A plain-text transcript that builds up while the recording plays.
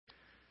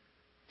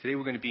Today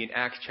we're going to be in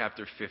Acts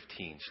chapter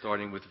 15,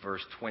 starting with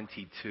verse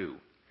 22.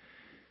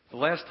 The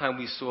last time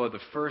we saw the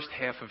first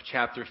half of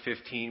chapter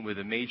 15 with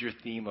a major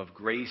theme of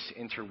grace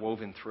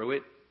interwoven through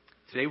it.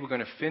 Today we're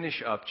going to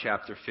finish up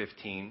chapter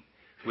 15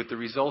 with the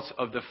results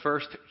of the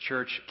first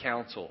church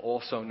council,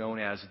 also known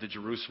as the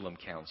Jerusalem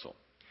Council.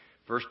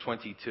 Verse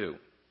 22.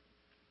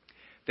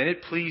 Then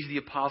it pleased the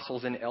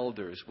apostles and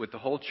elders with the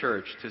whole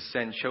church to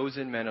send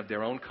chosen men of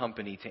their own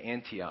company to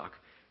Antioch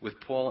with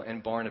Paul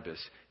and Barnabas,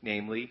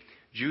 namely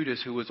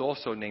Judas, who was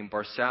also named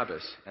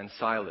Barsabbas, and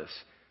Silas,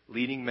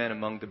 leading men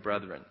among the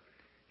brethren.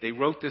 They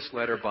wrote this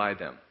letter by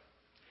them.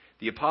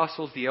 The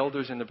apostles, the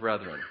elders, and the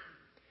brethren,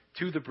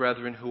 to the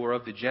brethren who are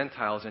of the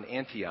Gentiles in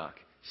Antioch,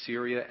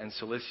 Syria, and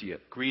Cilicia,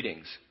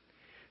 greetings.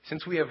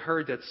 Since we have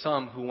heard that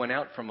some who went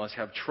out from us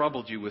have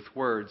troubled you with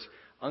words,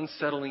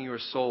 unsettling your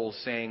souls,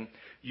 saying,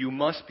 you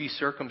must be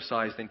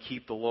circumcised and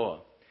keep the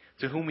law,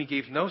 to whom we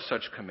gave no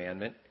such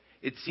commandment,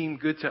 it seemed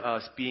good to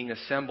us, being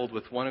assembled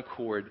with one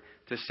accord,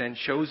 to send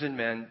chosen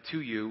men to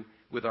you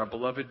with our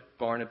beloved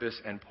Barnabas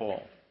and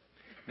Paul,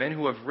 men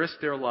who have risked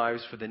their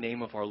lives for the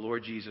name of our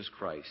Lord Jesus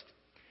Christ.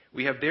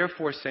 We have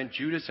therefore sent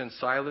Judas and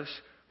Silas,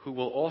 who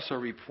will also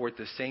report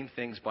the same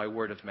things by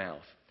word of mouth.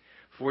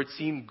 For it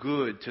seemed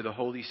good to the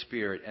Holy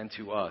Spirit and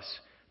to us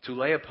to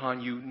lay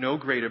upon you no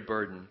greater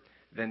burden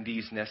than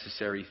these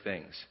necessary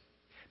things,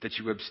 that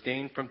you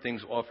abstain from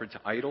things offered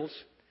to idols,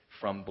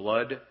 from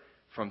blood,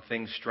 from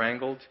things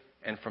strangled,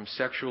 and from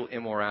sexual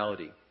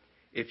immorality.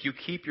 If you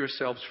keep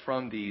yourselves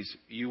from these,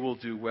 you will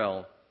do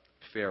well,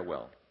 fare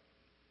well.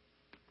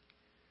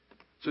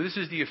 So this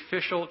is the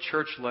official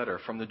church letter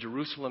from the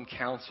Jerusalem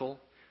Council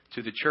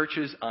to the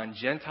churches on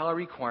Gentile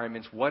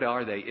requirements. What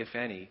are they, if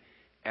any,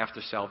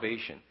 after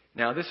salvation?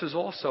 Now, this is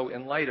also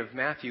in light of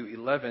Matthew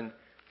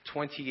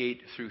 11:28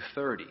 through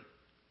 30,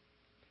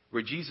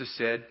 where Jesus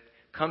said,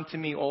 come to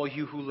me, all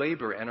you who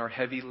labor and are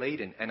heavy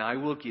laden, and I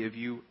will give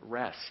you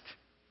rest.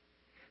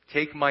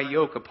 Take my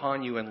yoke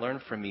upon you and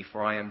learn from me,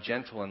 for I am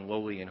gentle and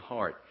lowly in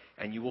heart,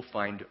 and you will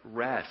find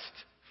rest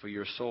for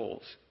your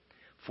souls.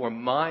 For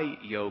my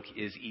yoke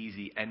is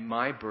easy and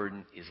my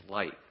burden is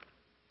light.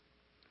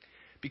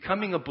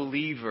 Becoming a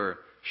believer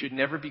should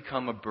never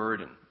become a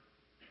burden.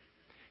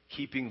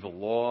 Keeping the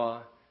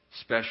law,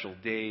 special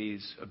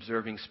days,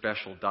 observing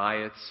special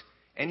diets,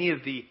 any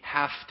of the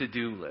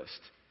have-to-do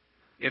list.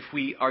 If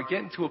we are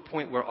getting to a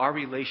point where our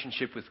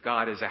relationship with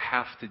God is a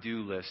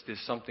have-to-do list, there's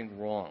something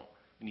wrong.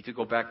 We need to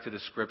go back to the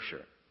Scripture.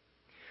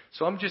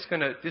 So I'm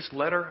going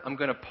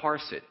to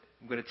parse it.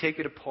 I'm going to take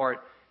it apart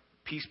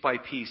piece by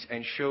piece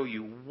and show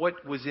you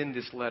what was in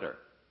this letter.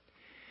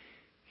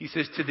 He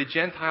says, to the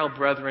Gentile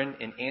brethren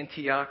in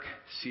Antioch,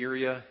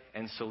 Syria,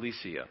 and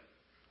Cilicia.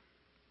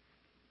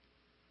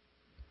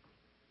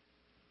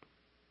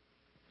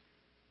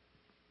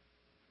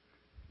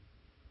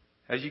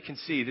 As you can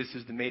see, this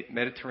is the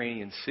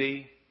Mediterranean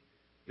Sea.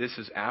 This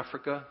is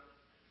Africa.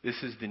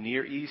 This is the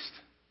Near East.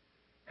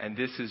 And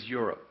this is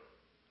Europe,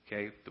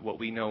 okay, what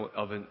we know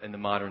of in the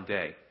modern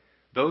day.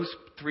 Those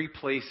three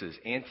places,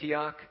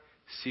 Antioch,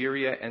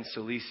 Syria, and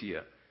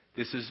Cilicia,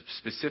 this is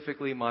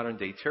specifically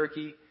modern-day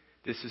Turkey,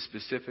 this is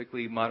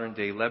specifically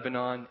modern-day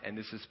Lebanon, and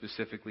this is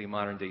specifically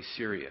modern-day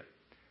Syria.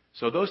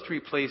 So those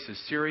three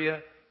places, Syria,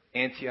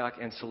 Antioch,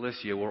 and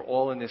Cilicia, were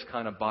all in this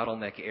kind of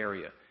bottleneck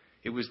area.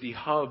 It was the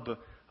hub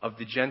of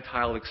the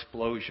Gentile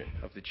explosion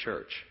of the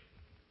church.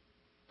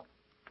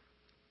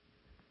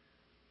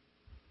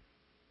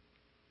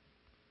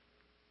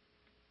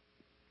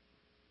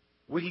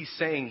 What he's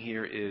saying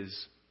here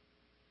is,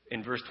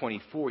 in verse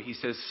 24, he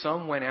says,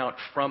 some went out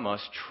from us,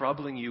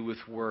 troubling you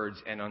with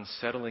words and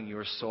unsettling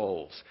your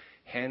souls.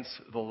 Hence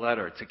the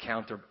letter to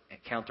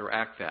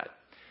counteract that.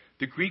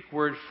 The Greek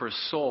word for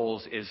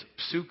souls is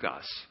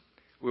psychos,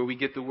 where we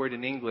get the word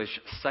in English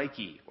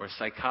psyche or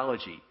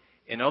psychology.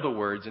 In other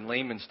words, in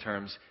layman's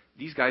terms,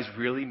 these guys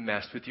really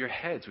messed with your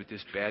heads with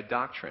this bad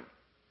doctrine.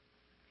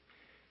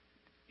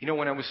 You know,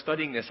 when I was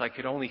studying this, I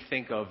could only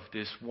think of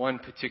this one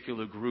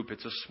particular group.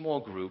 It's a small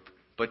group,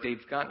 but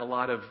they've gotten a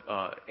lot of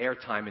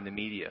airtime in the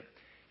media.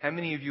 How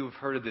many of you have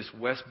heard of this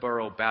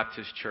Westboro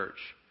Baptist Church?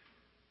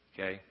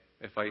 Okay,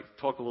 if I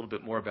talk a little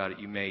bit more about it,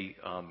 it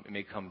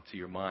may come to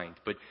your mind.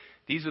 But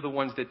these are the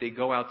ones that they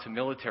go out to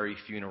military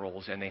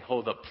funerals and they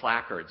hold up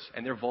placards,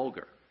 and they're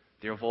vulgar.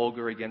 They're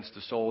vulgar against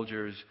the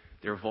soldiers.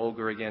 They're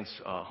vulgar against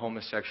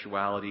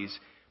homosexualities.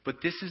 But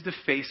this is the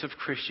face of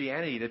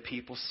Christianity that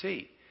people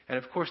see. And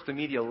of course, the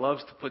media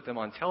loves to put them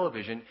on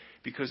television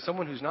because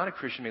someone who's not a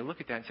Christian may look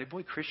at that and say,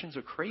 boy, Christians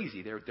are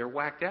crazy. They're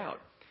whacked out.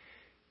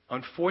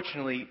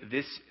 Unfortunately,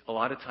 this a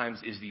lot of times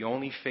is the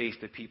only face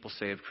that people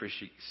see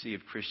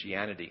of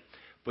Christianity.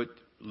 But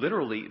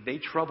literally, they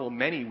trouble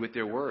many with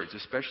their words,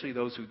 especially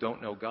those who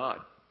don't know God.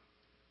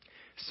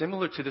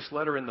 Similar to this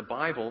letter in the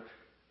Bible,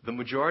 the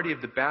majority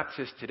of the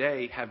Baptists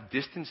today have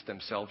distanced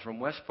themselves from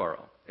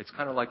Westboro. It's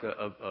kind of like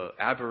a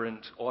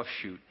aberrant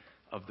offshoot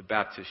of the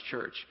Baptist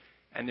church.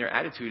 And their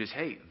attitude is,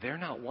 hey, they're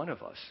not one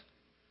of us.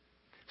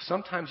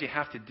 Sometimes you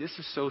have to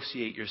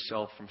disassociate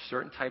yourself from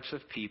certain types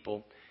of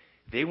people.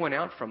 They went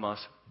out from us,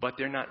 but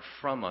they're not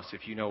from us,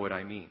 if you know what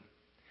I mean.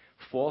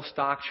 False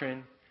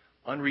doctrine,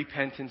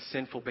 unrepentant,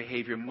 sinful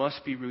behavior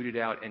must be rooted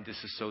out and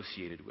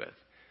disassociated with.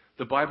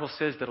 The Bible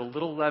says that a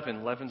little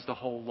leaven leavens the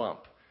whole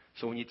lump.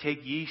 So when you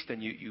take yeast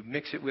and you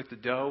mix it with the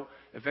dough,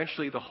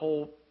 eventually the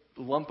whole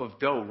lump of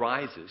dough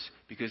rises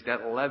because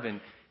that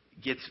leaven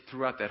gets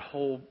throughout that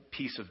whole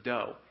piece of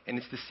dough. And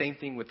it's the same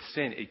thing with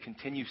sin. It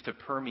continues to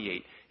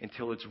permeate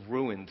until it's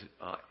ruined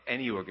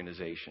any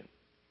organization.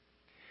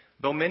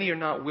 Though many are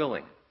not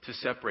willing to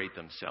separate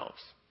themselves.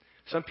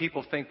 Some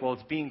people think, well,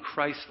 it's being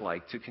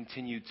Christ-like to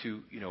continue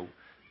to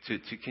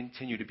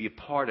continue to be a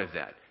part of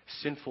that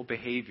sinful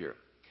behavior.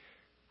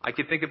 I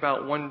could think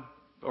about one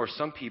or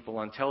some people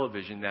on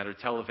television that are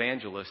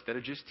televangelists that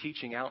are just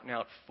teaching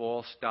out-and-out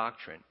false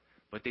doctrine.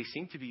 But they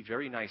seem to be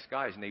very nice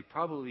guys, and they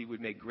probably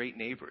would make great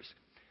neighbors.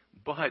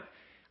 But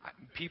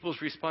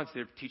people's response,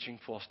 they're teaching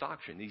false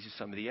doctrine. These are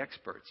some of the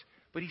experts.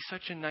 But he's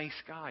such a nice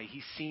guy.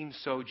 He seems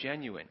so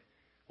genuine.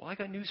 Well, I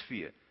got news for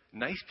you.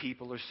 Nice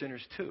people are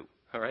sinners too,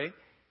 all right?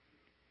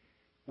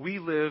 We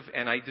live,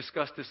 and I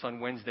discussed this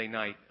on Wednesday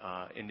night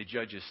in the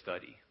Judges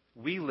study,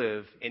 we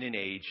live in an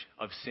age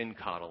of sin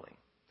coddling.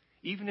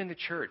 Even in the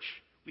church,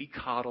 we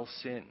coddle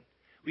sin.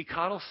 We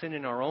coddle sin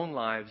in our own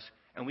lives,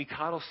 and we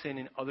coddle sin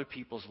in other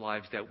people's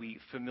lives that we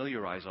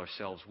familiarize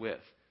ourselves with.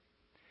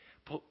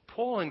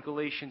 Paul in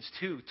Galatians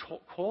 2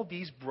 called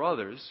these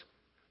brothers,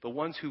 the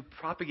ones who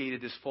propagated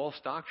this false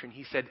doctrine,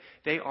 he said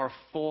they are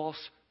false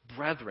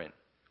brethren.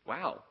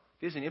 Wow,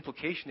 there's an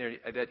implication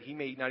there that he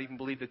may not even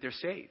believe that they're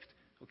saved.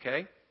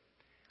 Okay?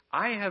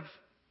 I have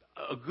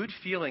a good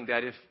feeling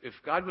that if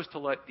God was to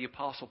let the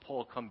Apostle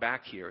Paul come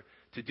back here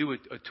to do a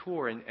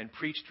tour and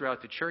preach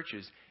throughout the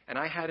churches, and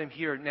I had him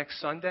here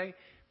next Sunday,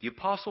 the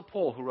Apostle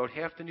Paul, who wrote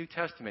half the New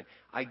Testament,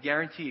 I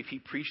guarantee if he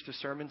preached a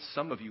sermon,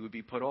 some of you would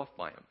be put off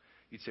by him.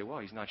 You'd say, well,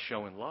 he's not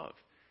showing love.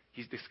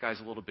 This guy's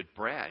a little bit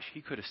brash.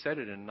 He could have said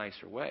it in a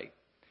nicer way.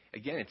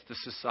 Again, it's the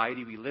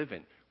society we live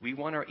in. We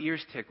want our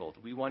ears tickled.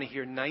 We want to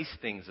hear nice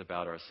things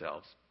about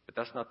ourselves. But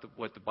that's not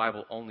what the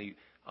Bible only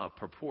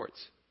purports.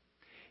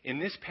 In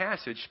this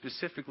passage,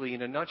 specifically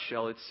in a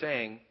nutshell, it's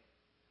saying,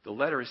 the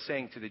letter is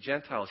saying to the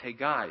Gentiles, hey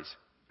guys,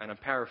 and I'm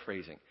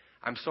paraphrasing,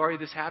 I'm sorry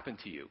this happened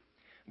to you.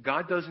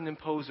 God doesn't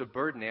impose a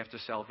burden after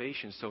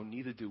salvation, so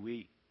neither do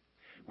we.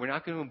 We're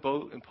not going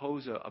to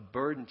impose a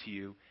burden to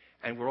you,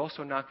 and we're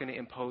also not going to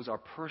impose our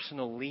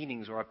personal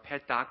leanings or our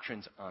pet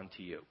doctrines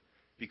onto you,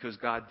 because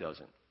God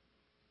doesn't.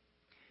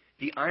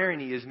 The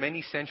irony is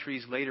many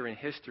centuries later in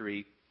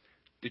history,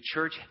 the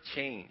church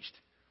changed.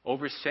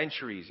 Over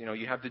centuries,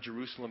 you have the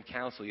Jerusalem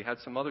Council, you had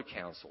some other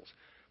councils.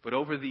 But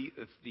over the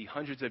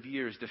hundreds of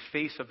years, the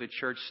face of the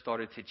church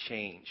started to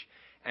change.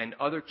 And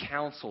other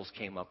councils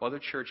came up, other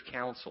church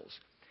councils.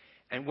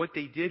 And what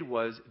they did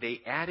was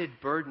they added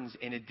burdens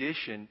in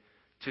addition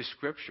to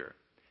Scripture.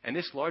 And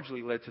this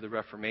largely led to the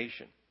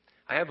Reformation.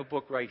 I have a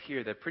book right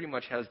here that pretty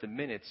much has the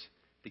minutes,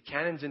 the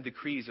canons and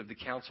decrees of the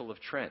Council of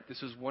Trent.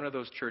 This is one of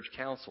those church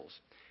councils.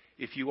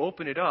 If you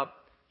open it up,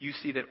 you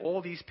see that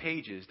all these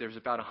pages, there's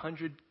about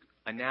 100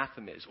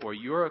 anathemas, or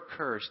you're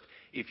accursed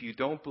if you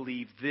don't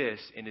believe this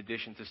in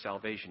addition to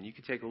salvation. You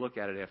can take a look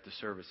at it after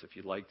service if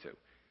you'd like to.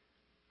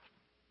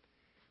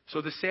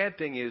 So the sad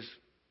thing is,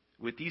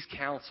 with these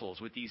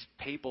councils, with these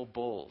papal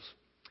bulls,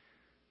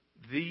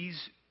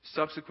 these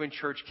subsequent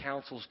church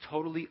councils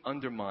totally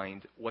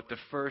undermined what the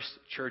first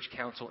church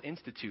council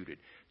instituted.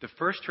 The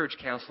first church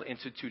council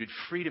instituted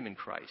freedom in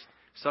Christ.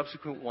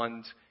 Subsequent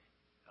ones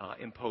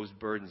imposed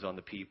burdens on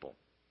the people.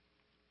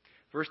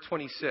 Verse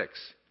 26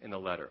 in the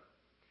letter.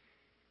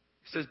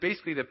 It says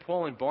basically that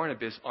Paul and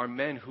Barnabas are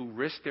men who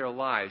risk their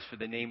lives for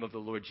the name of the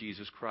Lord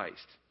Jesus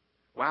Christ.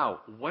 Wow,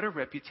 what a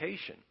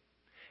reputation.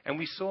 And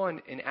we saw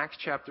in Acts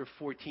chapter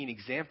 14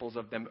 examples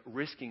of them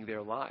risking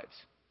their lives.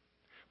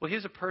 Well,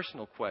 here's a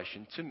personal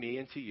question to me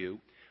and to you.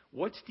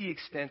 What's the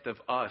extent of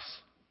us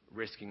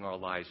risking our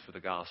lives for the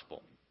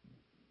gospel?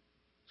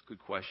 It's a good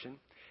question.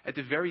 At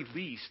the very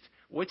least,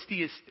 what's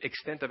the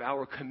extent of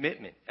our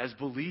commitment as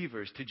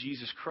believers to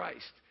Jesus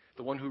Christ,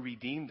 the one who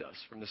redeemed us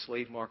from the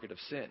slave market of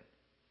sin?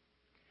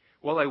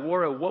 Well, I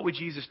wore a "what would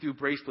Jesus do"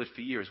 bracelet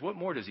for years. What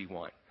more does he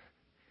want?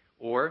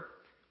 Or,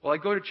 well, I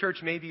go to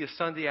church maybe a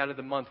Sunday out of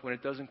the month when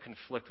it doesn't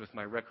conflict with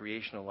my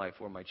recreational life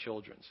or my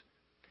children's.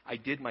 I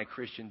did my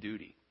Christian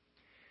duty.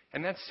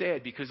 And that's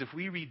sad because if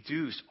we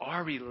reduce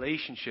our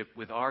relationship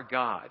with our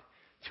God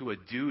to a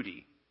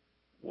duty,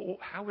 well,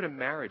 how would a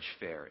marriage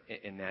fare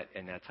in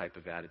that type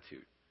of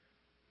attitude?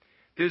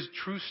 There's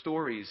true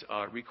stories,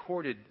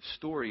 recorded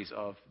stories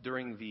of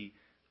during the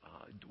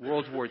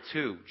World War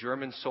II,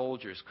 German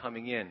soldiers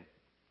coming in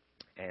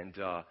and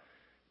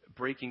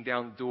breaking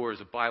down doors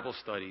of Bible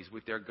studies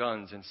with their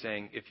guns and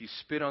saying, if you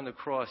spit on the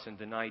cross and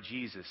deny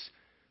Jesus,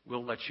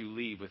 we'll let you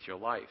leave with your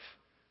life.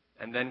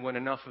 And then when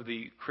enough of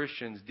the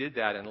Christians did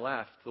that and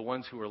left, the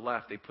ones who were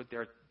left, they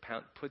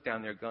put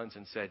down their guns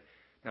and said,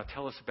 now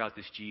tell us about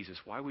this Jesus.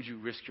 Why would you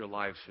risk your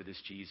lives for this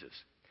Jesus?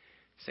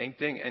 Same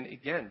thing. And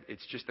again,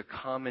 it's just a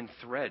common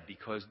thread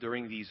because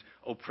during these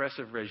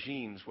oppressive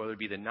regimes, whether it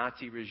be the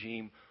Nazi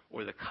regime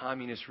or the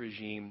communist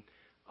regime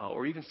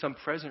or even some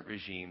present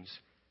regimes,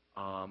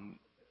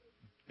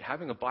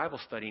 having a Bible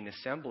study and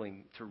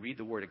assembling to read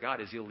the Word of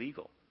God is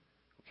illegal.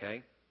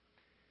 Okay?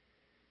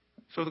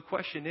 So the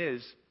question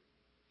is,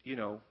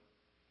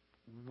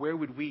 where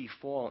would we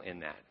fall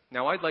in that?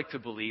 Now, I'd like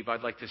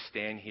to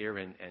stand here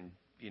and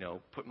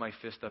put my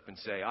fist up and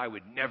say, I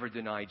would never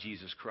deny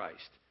Jesus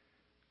Christ.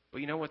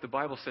 But you know what? The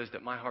Bible says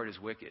that my heart is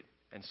wicked,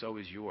 and so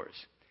is yours.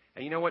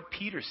 And you know what?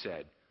 Peter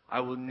said, I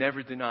will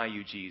never deny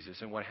you,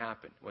 Jesus. And what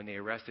happened? When they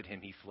arrested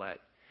him, he fled.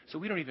 So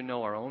we don't even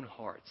know our own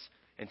hearts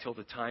until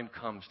the time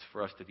comes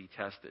for us to be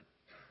tested.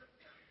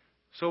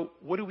 So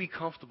what are we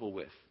comfortable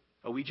with?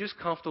 Are we just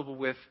comfortable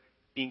with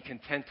being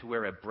content to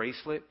wear a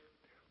bracelet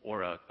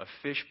or a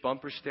fish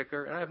bumper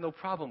sticker? And I have no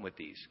problem with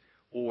these.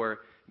 Or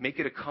make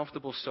it a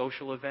comfortable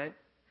social event.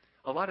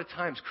 A lot of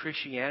times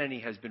Christianity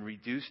has been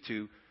reduced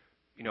to,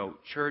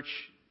 church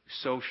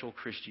social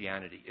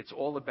Christianity. It's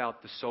all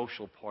about the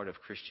social part of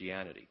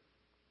Christianity.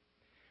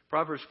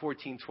 Proverbs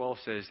 14:12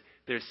 says,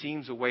 there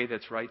seems a way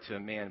that's right to a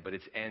man, but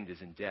its end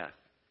is in death.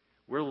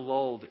 We're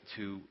lulled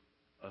to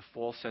a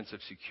false sense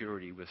of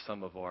security with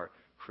some of our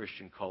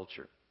Christian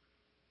culture.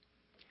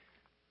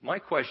 My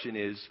question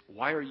is,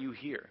 why are you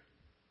here?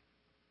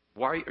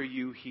 Why are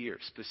you here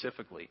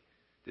specifically?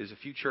 There's a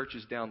few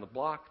churches down the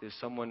block. There's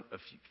someone a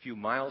few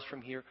miles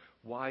from here.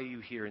 Why are you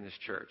here in this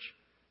church?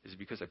 Is it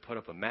because I put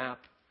up a map?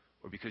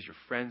 Or because your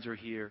friends are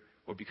here?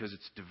 Or because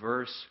it's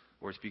diverse?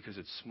 Or it's because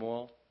it's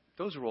small?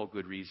 Those are all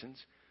good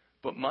reasons.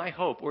 But my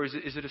hope, or is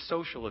it a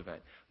social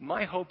event?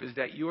 My hope is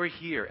that you're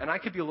here. And I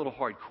could be a little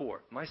hardcore.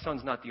 My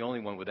son's not the only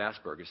one with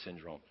Asperger's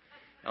syndrome.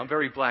 I'm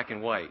very black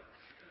and white.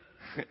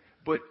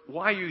 But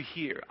why are you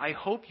here? I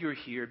hope you're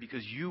here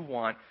because you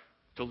want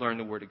to learn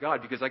the Word of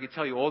God. Because I can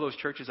tell you, all those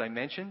churches I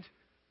mentioned,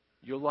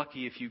 you're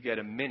lucky if you get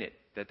a minute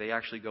that they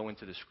actually go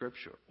into the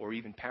Scripture or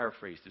even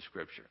paraphrase the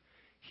Scripture.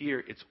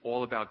 Here, it's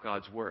all about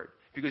God's Word.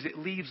 Because it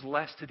leaves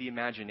less to the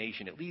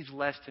imagination. It leaves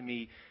less to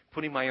me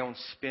putting my own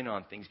spin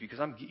on things. Because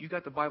you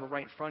got the Bible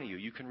right in front of you.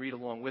 You can read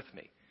along with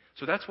me.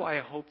 So that's why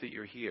I hope that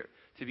you're here,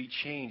 to be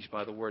changed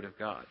by the Word of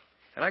God.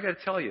 And I got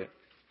to tell you,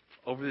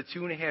 over the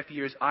 2.5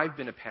 years I've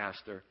been a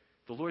pastor,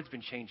 the Lord's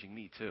been changing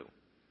me too.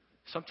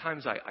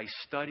 Sometimes I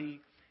study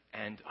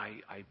and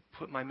I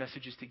put my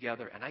messages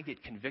together and I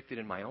get convicted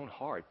in my own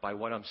heart by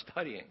what I'm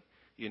studying,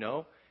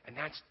 And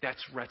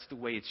that's the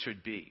way it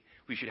should be.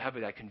 We should have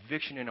that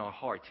conviction in our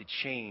heart to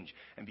change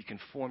and be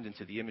conformed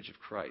into the image of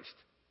Christ.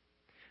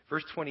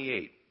 Verse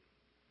 28.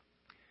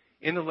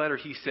 In the letter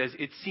he says,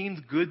 it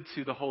seemed good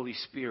to the Holy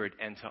Spirit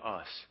and to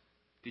us.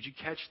 Did you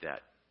catch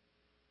that?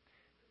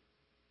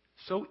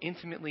 So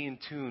intimately in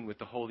tune with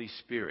the Holy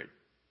Spirit.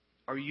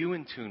 Are you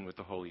in tune with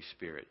the Holy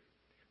Spirit?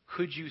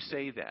 Could you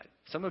say that?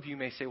 Some of you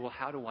may say, well,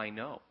 how do I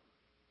know?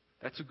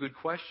 That's a good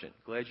question.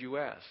 Glad you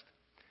asked.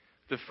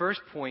 The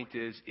first point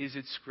is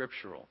it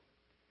scriptural?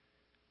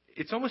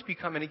 It's almost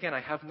become, and again,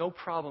 I have no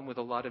problem with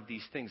a lot of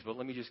these things, but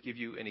let me just give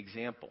you an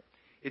example.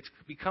 It's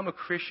become a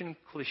Christian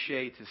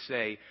cliche to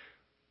say,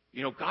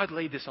 God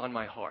laid this on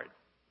my heart.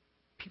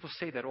 People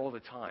say that all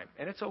the time,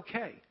 and it's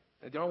okay.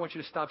 I don't want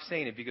you to stop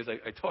saying it because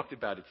I talked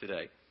about it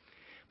today.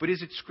 But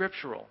is it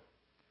scriptural?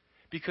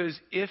 Because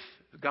if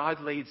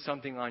God laid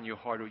something on your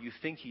heart, or you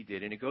think he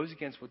did, and it goes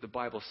against what the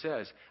Bible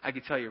says, I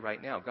can tell you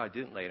right now, God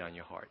didn't lay it on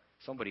your heart.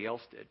 Somebody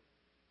else did.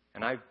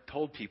 And I've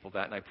told people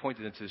that, and I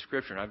pointed them to the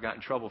Scripture, and I've gotten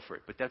in trouble for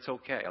it. But that's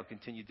okay. I'll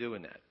continue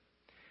doing that.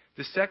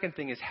 The second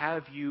thing is,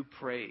 have you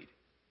prayed?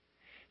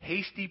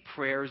 Hasty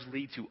prayers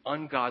lead to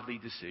ungodly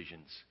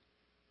decisions.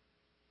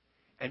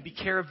 And be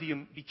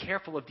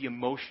careful of the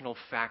emotional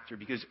factor,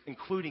 because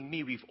including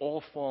me, we've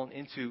all fallen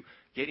into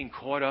getting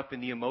caught up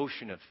in the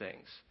emotion of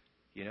things.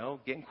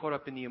 Getting caught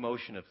up in the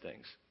emotion of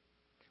things.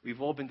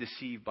 We've all been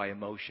deceived by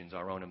emotions,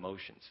 our own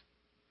emotions.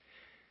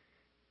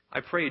 I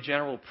pray a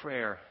general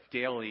prayer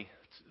daily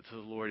to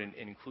the Lord, and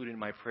included in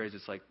my prayers,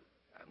 I'm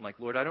like,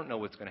 Lord, I don't know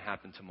what's going to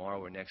happen tomorrow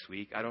or next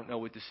week. I don't know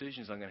what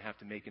decisions I'm going to have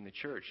to make in the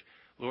church.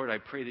 Lord, I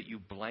pray that you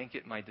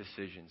blanket my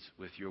decisions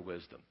with your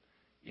wisdom.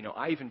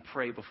 I even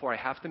pray before I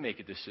have to make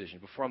a decision,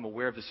 before I'm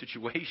aware of the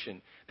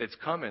situation that's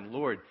coming.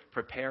 Lord,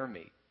 prepare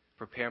me.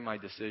 Prepare my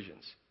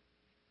decisions.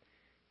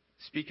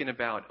 Speaking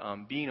about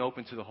being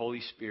open to the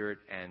Holy Spirit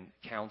and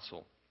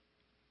counsel,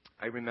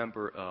 I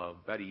remember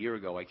about a year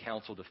ago I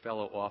counseled a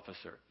fellow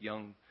officer,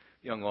 young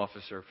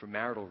officer, for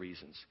marital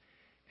reasons.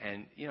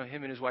 And,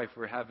 him and his wife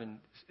were having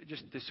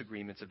just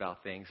disagreements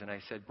about things. And I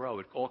said, bro,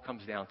 it all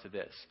comes down to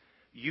this.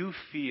 You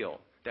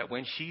feel that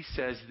when she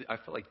says, I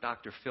felt like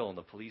Dr. Phil in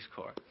the police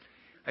car.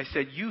 I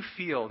said, you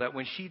feel that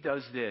when she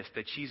does this,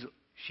 that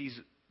she's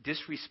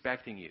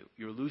disrespecting you.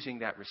 You're losing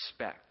that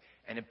respect.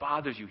 And it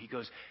bothers you. He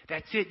goes,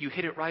 that's it. You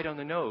hit it right on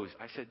the nose.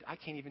 I said, I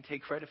can't even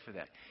take credit for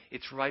that.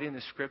 It's right in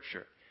the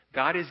Scripture.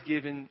 God has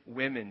given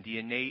women the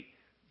innate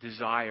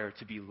desire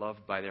to be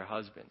loved by their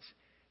husbands.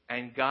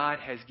 And God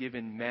has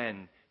given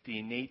men the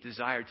innate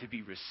desire to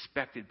be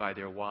respected by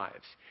their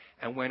wives.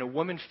 And when a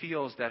woman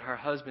feels that her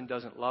husband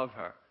doesn't love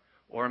her,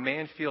 or a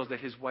man feels that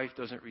his wife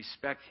doesn't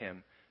respect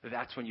him,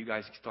 that's when you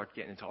guys start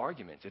getting into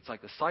arguments. It's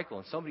like a cycle,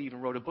 and somebody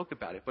even wrote a book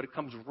about it. But it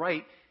comes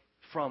right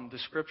from the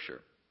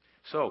Scripture.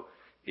 So,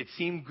 it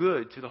seemed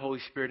good to the Holy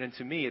Spirit and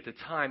to me at the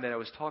time that I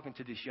was talking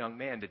to this young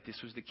man that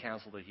this was the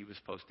counsel that he was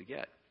supposed to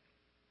get.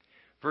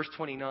 Verse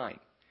 29,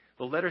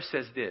 the letter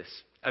says this,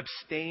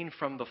 abstain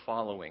from the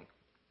following.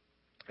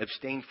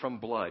 Abstain from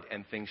blood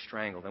and things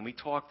strangled. And we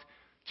talked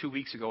 2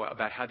 weeks ago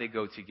about how they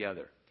go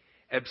together.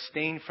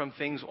 Abstain from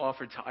things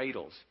offered to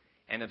idols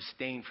and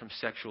abstain from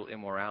sexual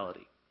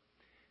immorality.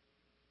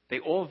 They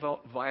all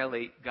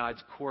violate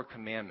God's core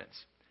commandments.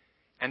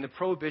 And the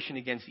prohibition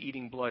against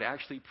eating blood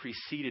actually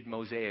preceded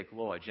Mosaic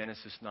law,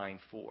 Genesis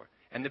 9:4.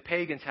 And the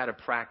pagans had a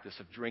practice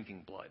of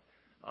drinking blood.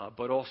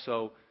 But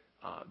also,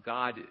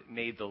 God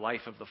made the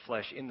life of the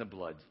flesh in the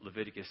blood,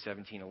 Leviticus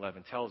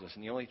 17:11 tells us.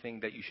 And the only thing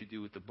that you should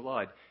do with the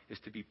blood is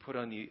to be put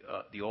on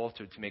the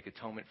altar to make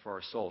atonement for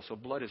our soul. So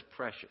blood is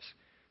precious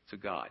to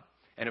God.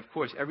 And of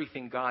course,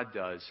 everything God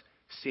does,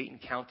 Satan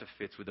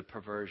counterfeits with a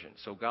perversion.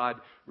 So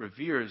God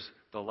reveres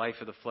the life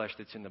of the flesh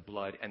that's in the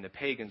blood, and the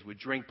pagans would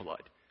drink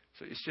blood.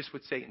 So it's just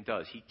what Satan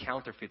does. He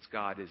counterfeits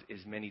God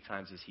as many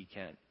times as he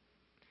can.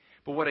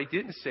 But what I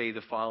didn't say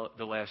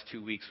the last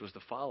 2 weeks was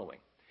the following.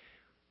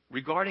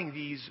 Regarding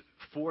these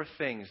 4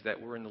 things that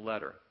were in the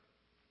letter,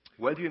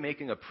 whether you're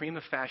making a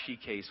prima facie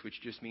case,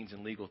 which just means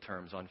in legal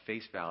terms on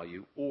face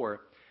value,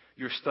 or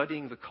you're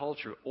studying the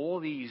culture, all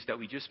these that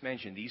we just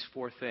mentioned, these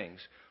 4 things,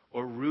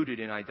 are rooted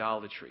in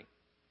idolatry,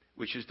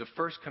 which is the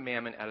first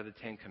commandment out of the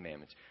 10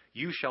 commandments.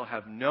 You shall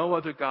have no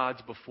other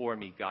gods before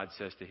me, God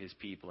says to his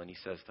people, and he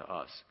says to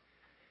us.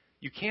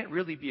 You can't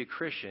really be a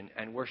Christian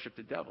and worship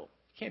the devil.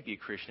 You can't be a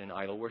Christian and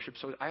idol worship,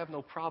 so I have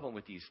no problem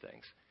with these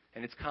things.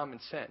 And it's common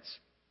sense.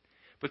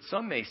 But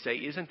some may say,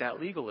 isn't that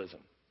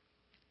legalism?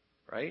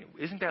 Right?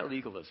 Isn't that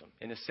legalism?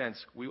 In a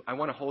sense, I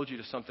want to hold you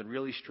to something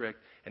really strict,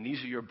 and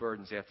these are your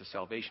burdens after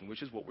salvation,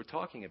 which is what we're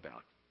talking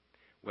about.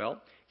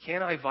 Well,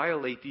 can I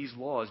violate these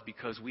laws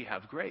because we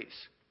have grace?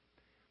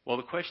 Well,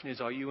 the question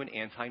is, are you an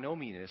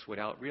antinomianist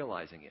without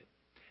realizing it?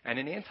 And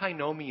an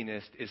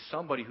antinomianist is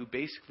somebody who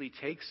basically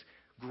takes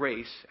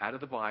grace out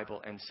of the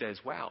Bible and says,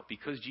 wow,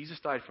 because Jesus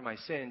died for my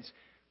sins,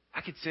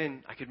 I could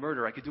sin, I could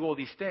murder, I could do all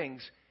these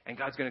things, and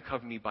God's going to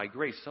cover me by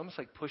grace. It's almost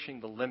like pushing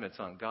the limits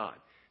on God.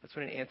 That's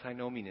what an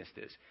antinomianist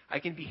is. I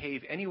can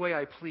behave any way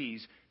I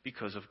please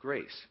because of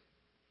grace.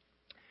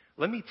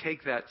 Let me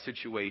take that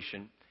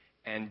situation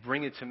and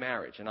bring it to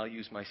marriage, and I'll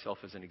use myself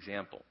as an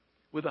example.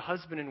 With a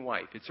husband and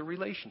wife, it's a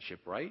relationship,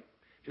 right?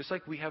 Just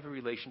like we have a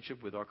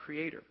relationship with our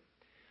Creator.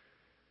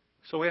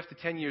 So after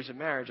 10 years of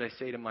marriage, I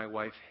say to my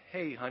wife,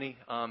 hey, honey,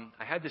 I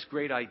had this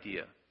great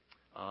idea.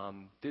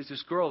 There's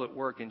this girl at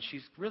work, and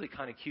she's really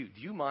kind of cute.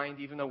 Do you mind,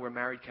 even though we're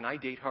married, can I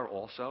date her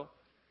also?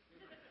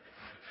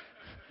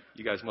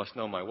 You guys must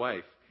know my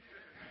wife.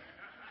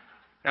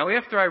 Now,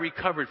 after I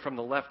recovered from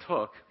the left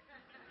hook,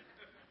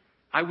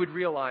 I would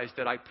realize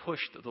that I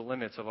pushed the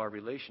limits of our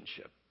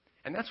relationship.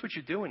 And that's what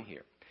you're doing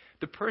here.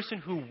 The person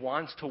who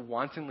wants to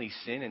wantonly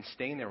sin and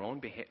stay in their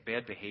own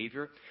bad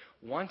behavior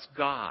wants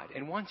God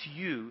and wants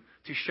you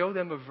to show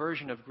them a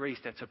version of grace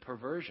that's a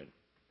perversion.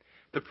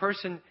 The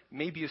person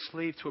may be a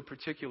slave to a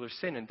particular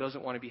sin and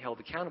doesn't want to be held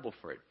accountable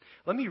for it.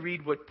 Let me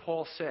read what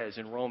Paul says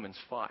in Romans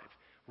 5.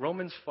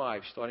 Romans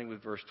 5, starting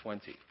with verse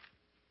 20.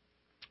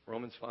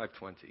 Romans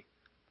 5:20.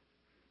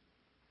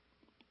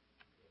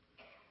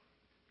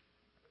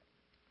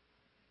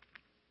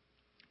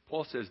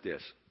 Paul says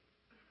this.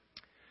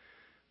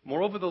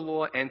 Moreover, the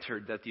law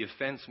entered that the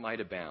offense might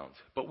abound.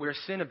 But where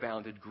sin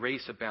abounded,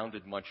 grace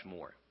abounded much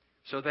more.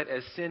 So that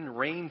as sin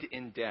reigned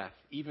in death,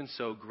 even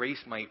so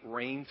grace might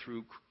reign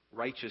through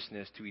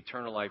righteousness to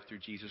eternal life through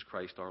Jesus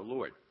Christ our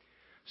Lord.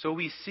 So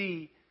we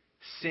see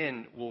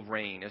sin will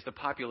reign. As the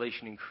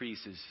population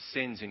increases,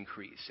 sins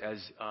increase.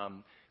 As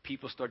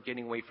people start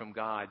getting away from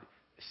God,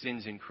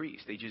 sins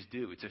increase. They just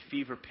do. It's a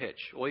fever pitch.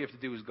 All you have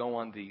to do is go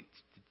on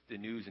the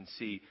news and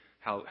see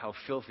how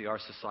filthy our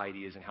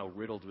society is and how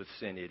riddled with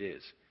sin it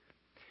is.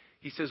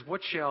 He says, what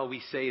shall we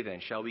say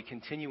then? Shall we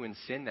continue in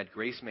sin that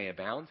grace may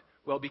abound?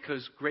 Well,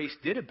 because grace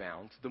did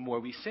abound, the more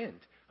we sinned.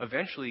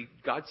 Eventually,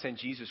 God sent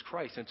Jesus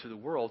Christ into the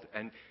world,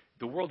 and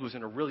the world was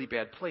in a really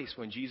bad place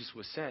when Jesus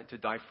was sent to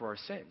die for our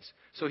sins.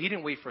 So he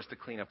didn't wait for us to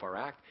clean up our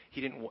act.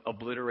 He didn't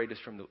obliterate us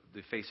from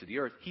the face of the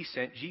earth. He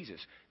sent Jesus.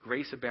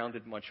 Grace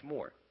abounded much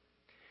more.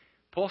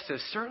 Paul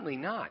says, certainly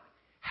not.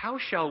 How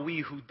shall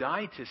we who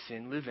died to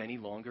sin live any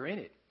longer in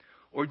it?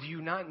 Or do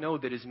you not know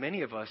that as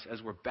many of us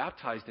as were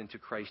baptized into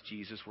Christ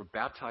Jesus were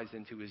baptized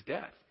into his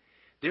death?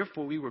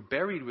 Therefore we were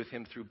buried with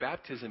him through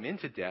baptism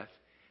into death,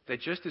 that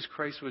just as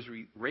Christ was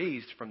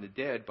raised from the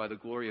dead by the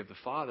glory of the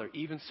Father,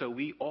 even so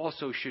we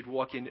also should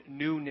walk in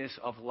newness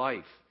of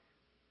life.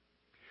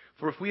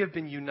 For if we have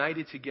been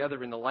united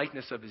together in the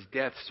likeness of his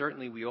death,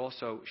 certainly we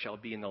also shall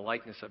be in the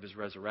likeness of his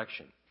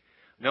resurrection.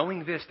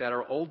 Knowing this, that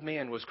our old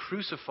man was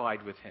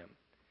crucified with him.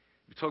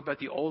 We talk about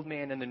the old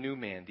man and the new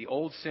man, the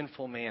old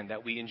sinful man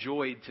that we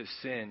enjoyed to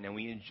sin, and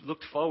we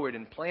looked forward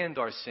and planned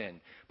our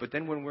sin. But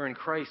then when we're in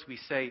Christ, we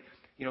say,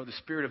 the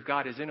Spirit of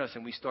God is in us,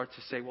 and we start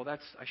to say, well,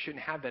 I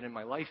shouldn't have that in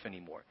my life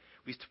anymore.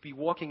 We used to be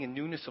walking in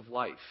newness of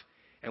life,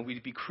 and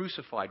we'd be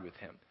crucified with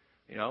him.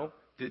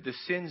 The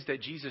sins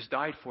that Jesus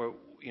died for,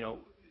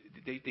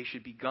 they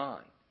should be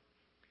gone.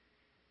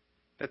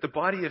 That the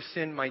body of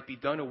sin might be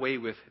done away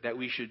with, that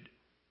we should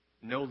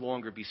no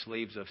longer be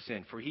slaves of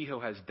sin. For he who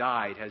has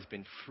died has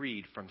been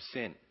freed from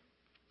sin.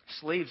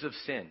 Slaves of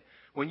sin.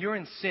 When you're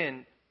in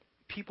sin,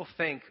 people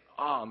think,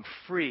 oh, I'm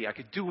free. I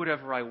could do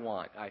whatever I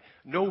want.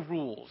 No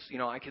rules.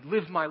 I could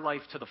live my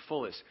life to the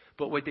fullest.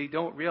 But what they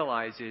don't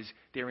realize is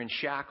they're in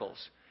shackles.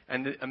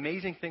 And the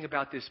amazing thing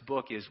about this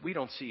book is we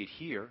don't see it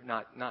here,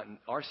 not in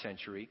our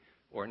century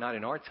or not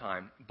in our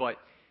time. But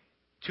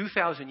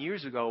 2,000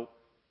 years ago,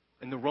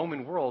 in the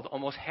Roman world,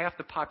 almost half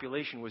the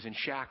population was in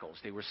shackles.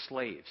 They were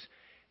slaves.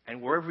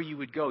 And wherever you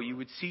would go, you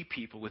would see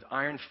people with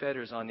iron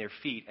fetters on their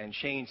feet and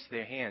chains to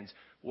their hands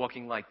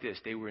walking like this.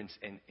 They were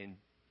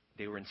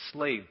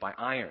enslaved by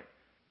iron.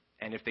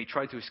 And if they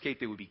tried to escape,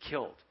 they would be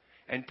killed.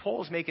 And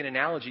Paul's making an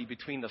analogy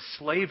between the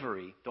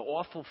slavery, the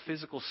awful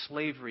physical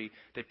slavery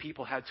that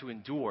people had to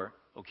endure,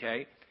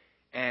 okay,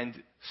 and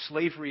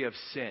slavery of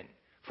sin.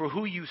 For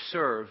who you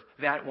serve,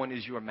 that one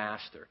is your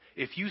master.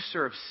 If you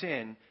serve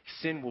sin,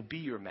 sin will be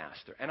your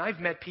master. And I've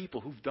met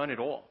people who've done it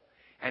all,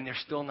 and they're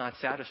still not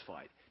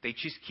satisfied. They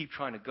just keep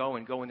trying to go,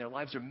 and their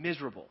lives are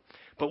miserable.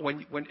 But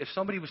if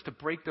somebody was to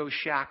break those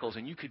shackles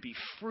and you could be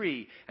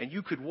free and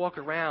you could walk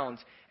around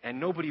and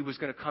nobody was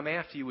going to come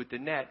after you with the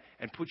net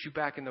and put you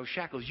back in those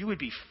shackles, you would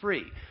be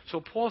free.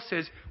 So Paul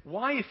says,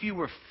 why, if you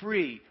were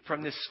free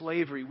from this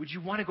slavery, would you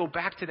want to go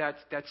back to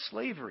that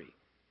slavery?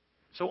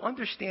 So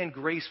understand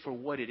grace for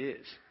what it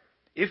is.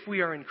 If we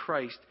are in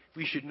Christ,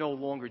 we should no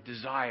longer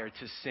desire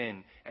to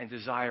sin and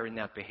desire in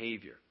that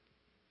behavior.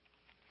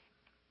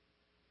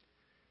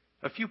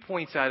 A few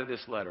points out of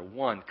this letter.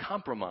 One,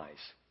 compromise.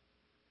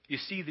 You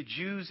see, the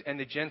Jews and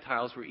the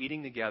Gentiles were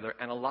eating together,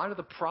 and a lot of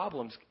the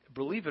problems,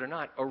 believe it or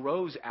not,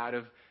 arose out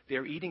of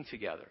their eating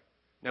together.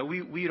 Now,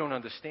 we don't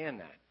understand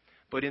that.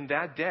 But in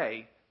that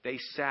day, they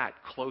sat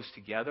close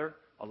together.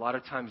 A lot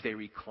of times they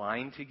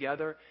reclined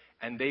together,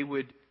 and they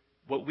would,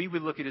 what we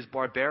would look at as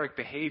barbaric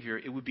behavior,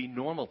 it would be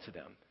normal to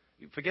them.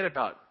 Forget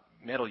about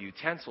metal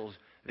utensils.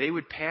 They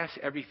would pass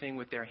everything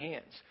with their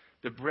hands.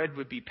 The bread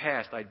would be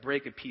passed. I'd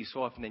break a piece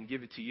off and then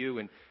give it to you.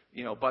 And,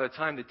 by the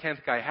time the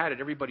 10th guy had it,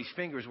 everybody's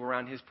fingers were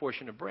on his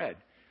portion of bread.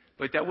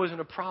 But that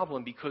wasn't a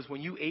problem because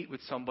when you ate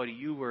with somebody,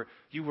 you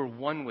were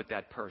one with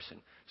that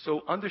person.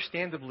 So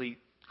understandably,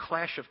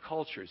 clash of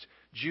cultures,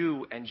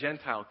 Jew and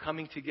Gentile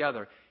coming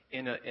together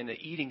in an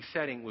eating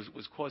setting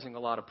was causing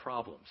a lot of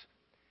problems.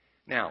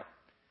 Now,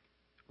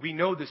 we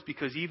know this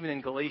because even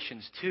in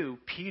Galatians 2,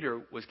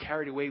 Peter was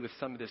carried away with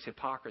some of this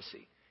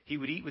hypocrisy. He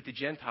would eat with the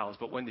Gentiles,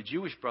 but when the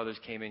Jewish brothers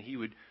came in, he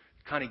would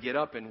kind of get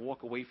up and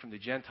walk away from the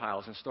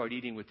Gentiles and start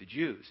eating with the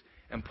Jews.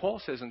 And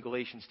Paul says in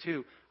Galatians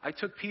 2, I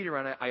took Peter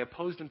and I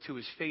opposed him to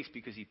his face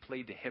because he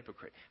played the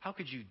hypocrite. How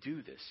could you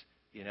do this?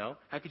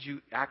 How could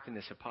you act in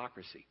this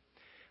hypocrisy?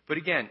 But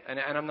again, and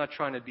I'm not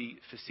trying to be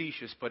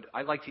facetious, but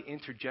I like to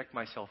interject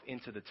myself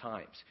into the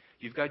times.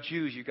 You've got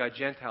Jews, you've got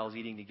Gentiles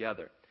eating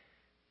together.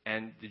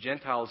 And the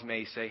Gentiles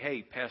may say,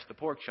 hey, pass the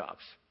pork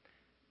chops.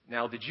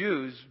 Now, the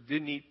Jews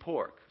didn't eat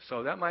pork,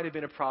 so that might have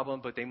been a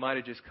problem, but they might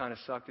have just kind of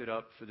sucked it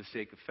up for the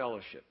sake of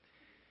fellowship.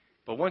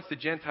 But once the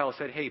Gentiles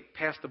said, hey,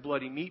 pass the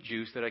bloody meat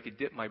juice that I could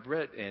dip my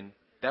bread in,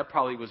 that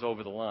probably was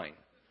over the line.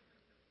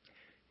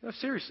 No,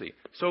 seriously.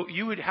 So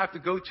you would have to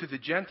go to the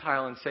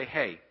Gentile and say,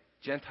 hey,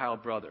 Gentile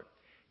brother,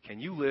 can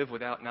you live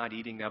without not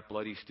eating that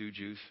bloody stew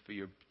juice for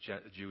your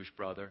Jewish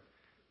brother?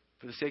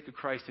 For the sake of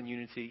Christ and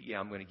unity, yeah,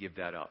 I'm going to give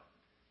that up.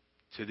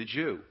 To the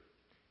Jew,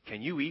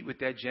 can you eat with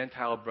that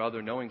Gentile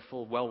brother knowing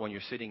full well when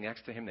you're sitting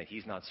next to him that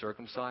he's not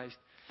circumcised?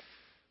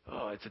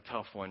 Oh, it's a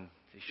tough one.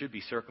 They should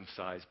be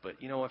circumcised, but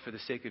you know what? For the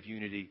sake of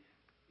unity,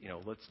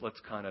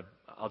 let's kind of,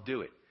 I'll do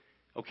it.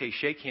 Okay,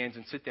 shake hands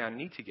and sit down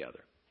and eat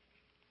together.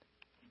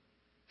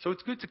 So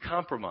it's good to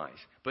compromise,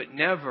 but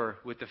never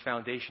with the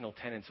foundational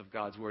tenets of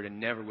God's Word and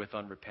never with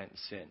unrepentant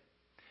sin.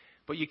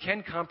 But you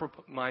can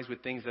compromise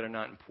with things that are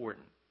not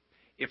important.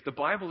 If the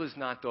Bible is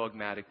not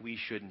dogmatic, we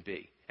shouldn't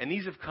be. And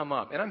these have come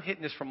up, and I'm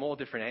hitting this from all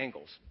different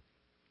angles.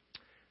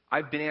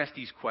 I've been asked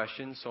these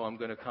questions, so I'm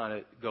going to kind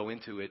of go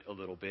into it a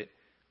little bit.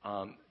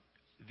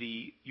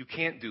 The you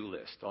can't do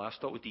list. I'll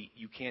start with the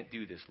you can't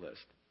do this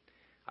list.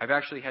 I've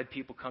actually had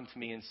people come to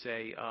me and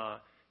say,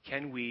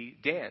 can we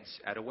dance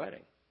at a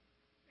wedding?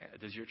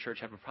 Does your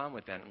church have a problem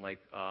with that? And I'm like,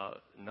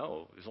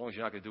 no. As long as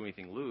you're not going to do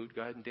anything lewd,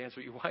 go ahead and dance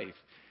with your wife.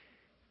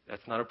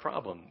 That's not a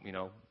problem,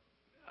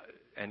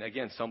 And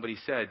again, somebody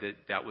said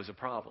that was a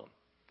problem.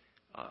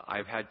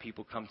 I've had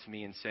people come to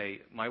me and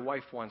say, my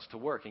wife wants to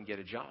work and get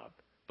a job,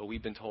 but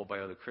we've been told by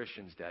other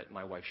Christians that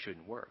my wife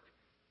shouldn't work.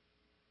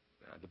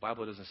 The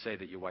Bible doesn't say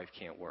that your wife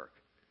can't work.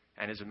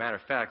 And as a matter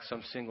of fact,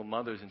 some single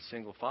mothers and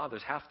single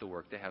fathers have to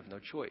work. They have no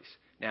choice.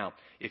 Now,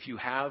 if you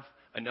have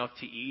enough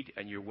to eat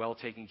and you're well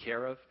taken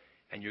care of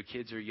and your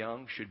kids are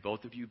young, should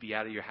both of you be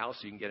out of your house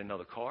so you can get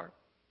another car?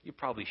 You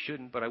probably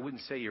shouldn't, but I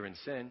wouldn't say you're in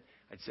sin.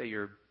 I'd say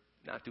you're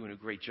not doing a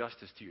great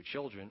justice to your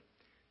children.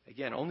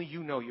 Again, only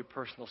you know your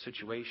personal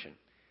situation.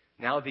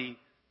 Now the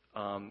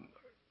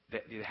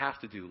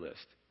have-to-do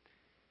list.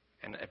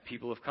 And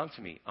people have come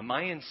to me. Am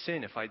I in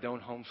sin if I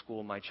don't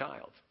homeschool my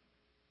child?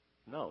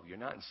 No, you're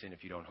not in sin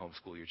if you don't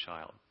homeschool your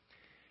child.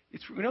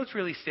 It's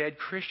really sad?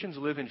 Christians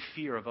live in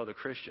fear of other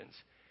Christians.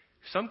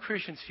 Some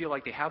Christians feel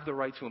like they have the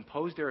right to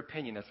impose their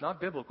opinion that's not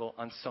biblical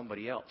on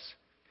somebody else.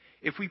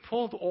 If we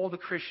pulled all the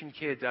Christian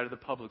kids out of the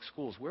public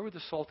schools, where would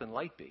the salt and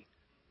light be?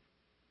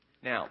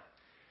 Now,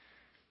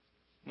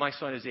 my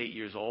son is 8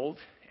 years old,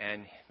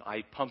 and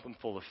I pump him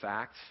full of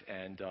facts,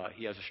 and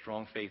he has a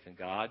strong faith in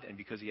God, and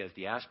because he has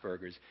the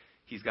Asperger's,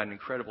 he's got an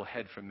incredible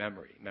head for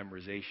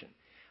memorization.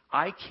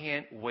 I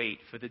can't wait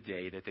for the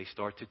day that they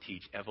start to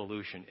teach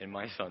evolution in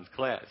my son's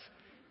class.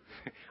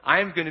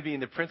 I'm going to be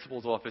in the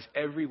principal's office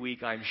every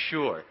week, I'm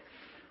sure,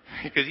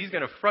 because he's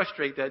going to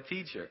frustrate that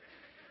teacher.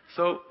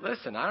 So,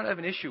 listen, I don't have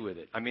an issue with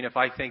it. I mean, if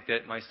I think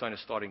that my son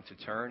is starting to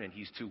turn and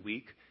he's too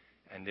weak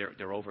and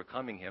they're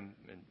overcoming him,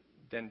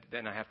 and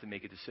then I have to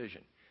make a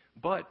decision.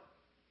 But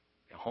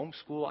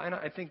homeschool,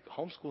 I think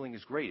homeschooling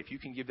is great. If you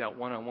can give that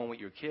one-on-one with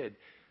your kid,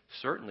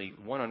 certainly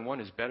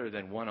one-on-one is better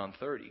than one on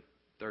 30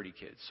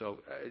 kids. So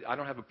I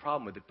don't have a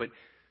problem with it. But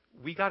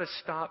we got to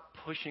stop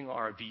pushing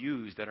our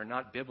views that are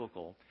not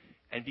biblical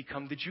and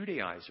become the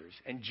Judaizers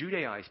and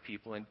Judaize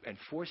people and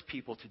force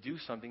people to do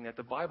something that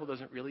the Bible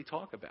doesn't really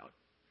talk about.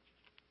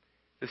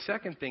 The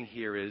second thing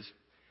here is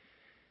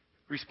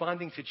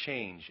responding to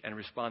change and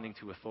responding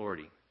to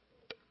authority.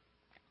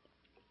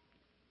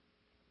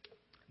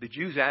 The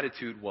Jews'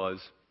 attitude was,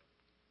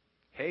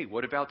 hey,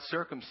 what about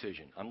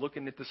circumcision? I'm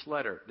looking at this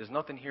letter. There's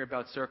nothing here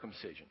about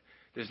circumcision.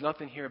 There's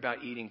nothing here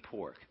about eating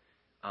pork.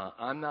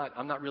 I'm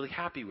not really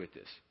happy with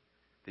this.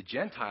 The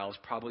Gentiles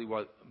probably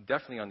were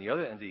definitely on the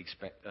other end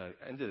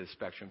of the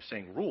spectrum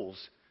saying rules.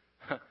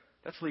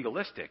 That's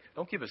legalistic.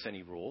 Don't give us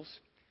any rules.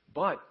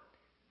 But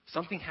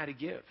something had to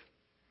give.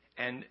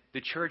 And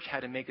the church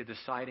had to make a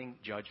deciding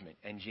judgment.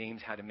 And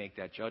James had to make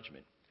that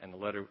judgment. And the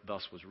letter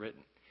thus was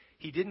written.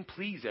 He didn't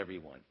please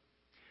everyone.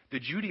 The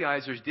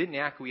Judaizers didn't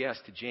acquiesce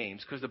to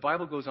James because the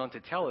Bible goes on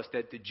to tell us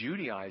that the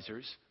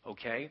Judaizers,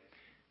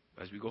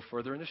 as we go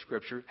further in the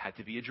Scripture, had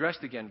to be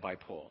addressed again by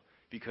Paul.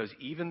 Because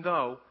even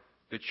though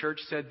the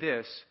church said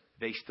this,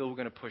 they still were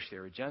going to push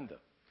their agenda.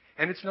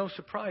 And it's no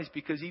surprise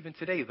because even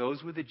today,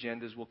 those with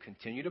agendas will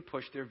continue to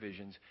push their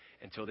visions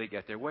until they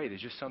get their way.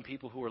 There's just some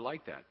people who are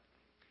like that.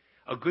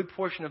 A good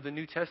portion of the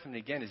New Testament,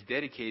 again, is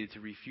dedicated to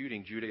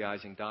refuting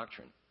Judaizing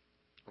doctrine,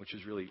 which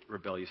is really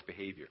rebellious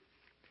behavior.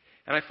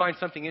 And I find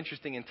something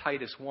interesting in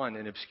Titus 1,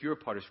 an obscure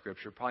part of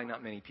Scripture. Probably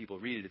not many people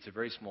read it. It's a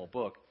very small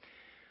book.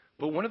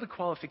 But one of the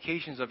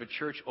qualifications of a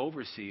church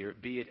overseer,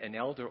 be it an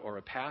elder or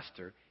a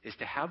pastor, is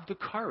to have the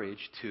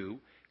courage to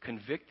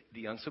convict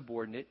the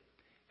unsubordinate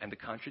and the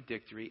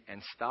contradictory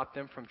and stop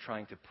them from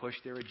trying to push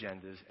their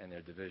agendas and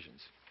their divisions.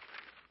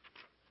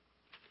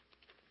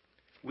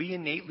 We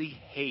innately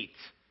hate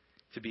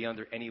to be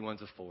under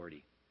anyone's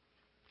authority.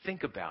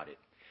 Think about it.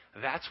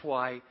 That's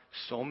why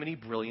so many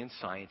brilliant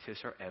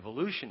scientists are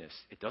evolutionists.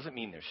 It doesn't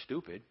mean they're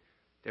stupid.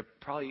 They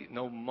probably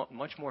know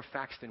much more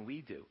facts than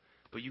we do.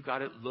 But you got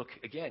to look,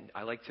 again,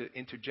 I like to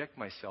interject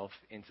myself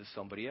into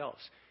somebody else.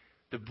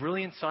 The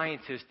brilliant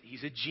scientist,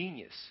 he's a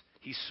genius.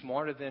 He's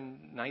smarter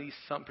than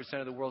 90-something%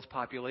 of the world's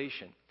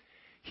population.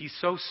 He's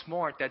so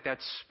smart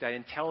that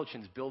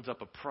intelligence builds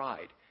up a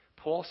pride.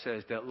 Paul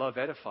says that love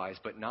edifies,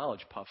 but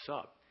knowledge puffs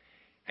up.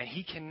 And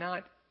he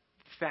cannot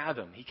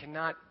fathom, he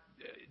cannot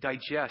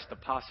digest the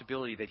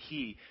possibility that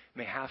he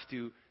may have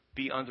to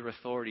be under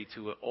authority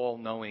to an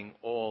all-knowing,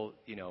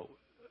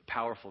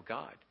 powerful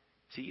God.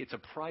 See, it's a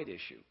pride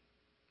issue.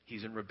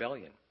 He's in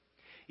rebellion.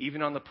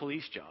 Even on the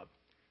police job,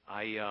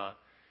 I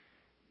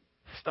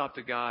stopped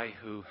a guy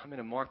who, I'm in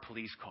a marked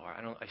police car.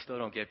 I still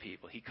don't get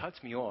people. He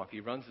cuts me off.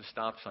 He runs the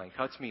stop sign,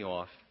 cuts me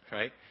off,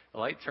 right? The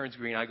light turns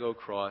green. I go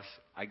across.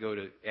 I go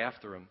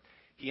after him.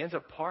 He ends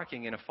up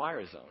parking in a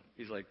fire zone.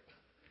 He's like,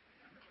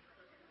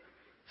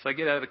 so I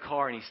get out of the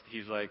car and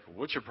he's like,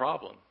 what's your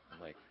problem?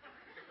 I'm like,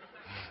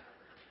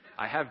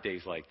 I have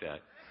days like that.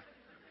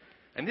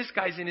 And this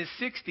guy's in his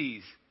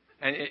 60s.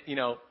 And,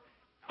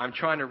 I'm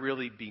trying to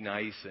really be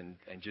nice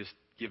and just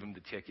give him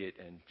the ticket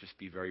and just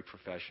be very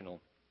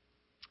professional.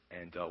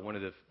 And one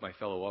of my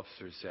fellow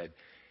officers said,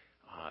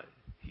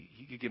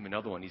 he could give him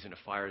another one. He's in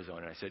a fire zone.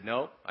 And I said,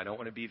 no, I don't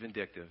want to be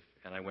vindictive.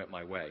 And I went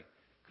my way.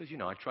 Because,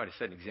 I try to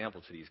set an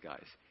example to these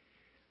guys.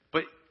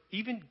 But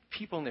even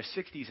people in their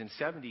 60s and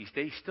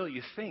 70s,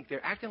 you think,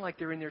 they're acting like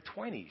they're in their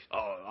 20s.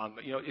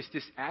 It's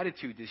this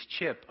attitude, this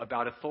chip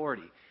about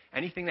authority.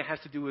 Anything that has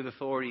to do with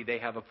authority, they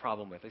have a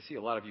problem with. I see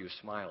a lot of you are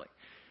smiling.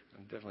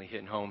 I'm definitely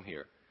hitting home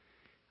here.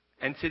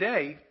 And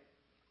today,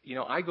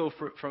 I go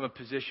from a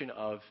position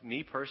of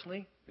me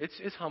personally.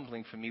 It's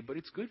humbling for me, but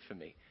it's good for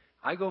me.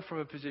 I go from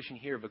a position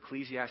here of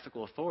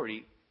ecclesiastical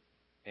authority.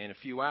 In a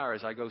few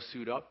hours, I go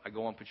suit up. I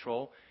go on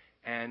patrol.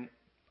 And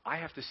I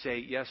have to say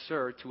yes,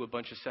 sir, to a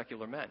bunch of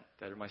secular men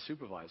that are my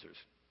supervisors.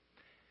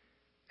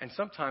 And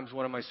sometimes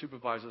one of my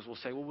supervisors will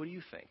say, well, what do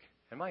you think?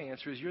 And my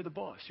answer is, you're the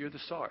boss. You're the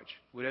sarge.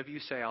 Whatever you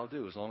say, I'll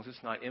do, as long as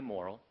it's not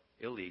immoral,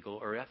 illegal,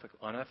 or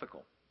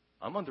unethical.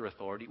 I'm under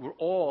authority. We're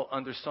all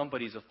under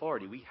somebody's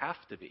authority. We have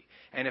to be.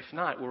 And if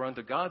not, we're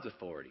under God's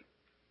authority.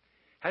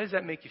 How does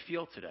that make you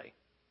feel today?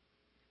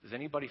 Does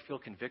anybody feel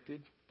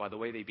convicted by the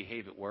way they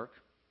behave at work?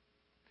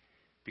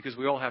 Because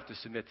we all have to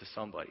submit to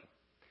somebody.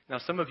 Now,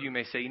 some of you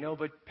may say,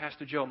 but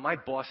Pastor Joe, my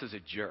boss is a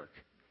jerk.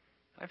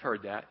 I've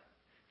heard that.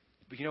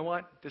 But you know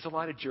what? There's a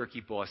lot of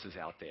jerky bosses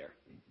out there.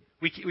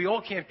 We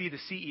all can't be the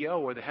CEO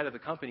or the head of the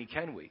company,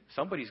 can we?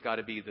 Somebody's got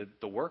to be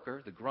the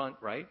worker, the grunt,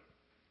 right?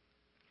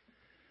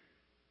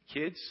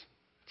 Kids,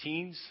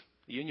 teens,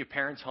 are you in your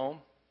parents' home?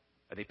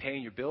 Are they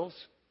paying your bills?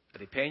 Are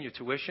they paying your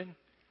tuition?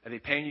 Are they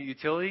paying your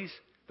utilities?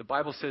 The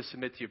Bible says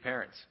submit to your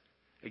parents.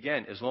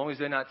 Again, as long as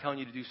they're not telling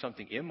you to do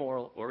something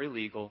immoral or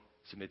illegal,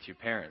 submit to your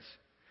parents.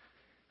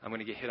 I'm going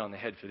to get hit on the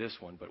head for this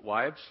one, but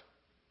wives,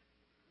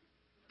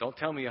 don't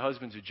tell me your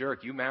husband's a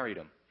jerk. You married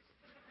him.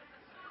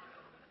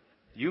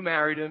 You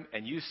married him,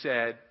 and you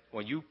said,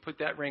 when you put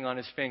that ring on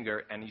his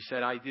finger, and you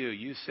said, I do,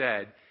 you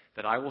said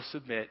that I will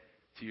submit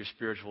to your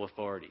spiritual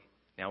authority.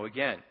 Now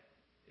again,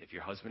 if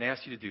your husband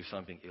asks you to do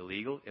something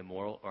illegal,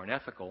 immoral, or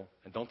unethical,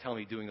 and don't tell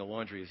me doing the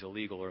laundry is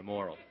illegal or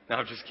immoral. No,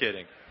 I'm just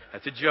kidding.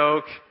 That's a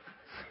joke.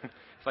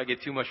 If I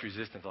get too much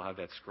resistance, I'll have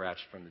that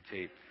scratched from the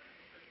tape.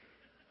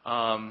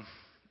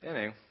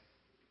 Anyway,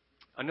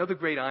 another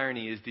great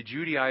irony is the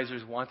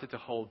Judaizers wanted to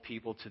hold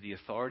people to the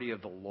authority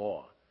of the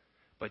law,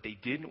 but they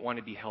didn't want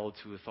to be held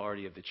to the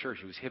authority of the church.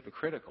 It was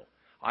hypocritical.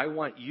 I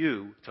want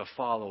you to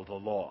follow the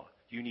law.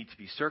 You need to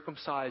be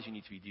circumcised. You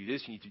need to do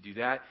this. You need to do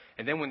that.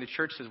 And then when the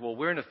church says, well,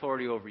 we're in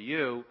authority over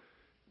you,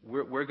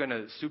 we're going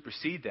to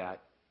supersede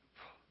that,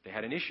 they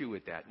had an issue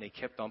with that, and they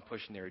kept on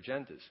pushing their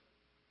agendas.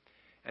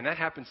 And that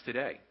happens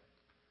today.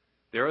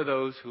 There are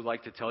those who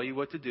like to tell you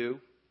what to do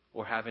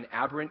or have an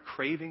aberrant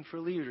craving for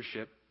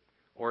leadership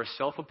or are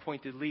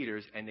self-appointed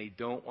leaders, and they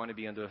don't want to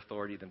be under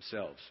authority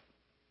themselves.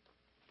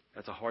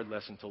 That's a hard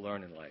lesson to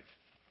learn in life.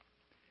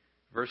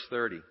 Verse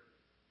 30.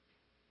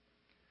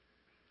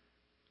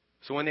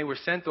 So when they were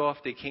sent off,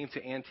 they came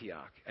to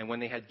Antioch. And when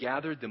they had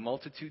gathered the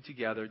multitude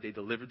together, they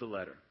delivered the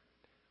letter.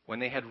 When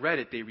they had read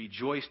it, they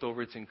rejoiced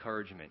over its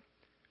encouragement.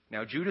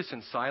 Now Judas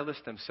and Silas,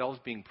 themselves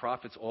being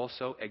prophets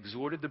also,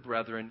 exhorted the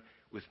brethren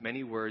with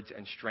many words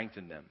and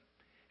strengthened them.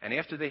 And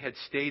after they had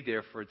stayed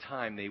there for a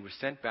time, they were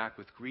sent back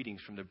with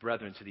greetings from the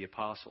brethren to the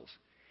apostles.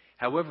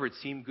 However, it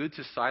seemed good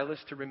to Silas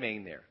to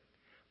remain there.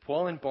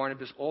 Paul and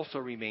Barnabas also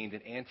remained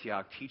in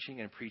Antioch,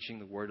 teaching and preaching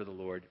the word of the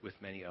Lord with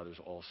many others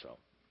also.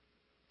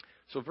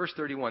 So verse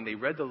 31, they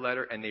read the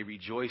letter and they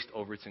rejoiced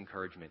over its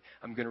encouragement.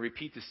 I'm going to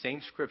repeat the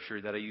same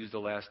scripture that I used the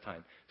last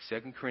time.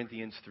 2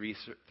 Corinthians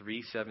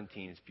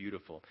 3:17. It's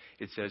beautiful.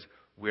 It says,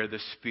 where the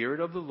Spirit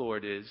of the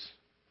Lord is,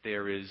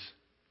 there is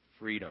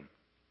freedom.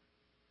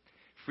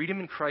 Freedom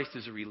in Christ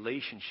is a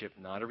relationship,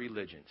 not a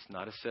religion. It's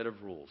not a set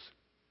of rules.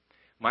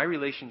 My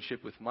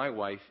relationship with my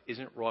wife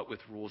isn't wrought with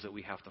rules that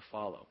we have to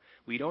follow.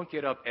 We don't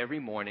get up every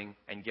morning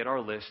and get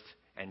our list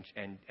and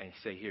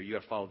say, here, you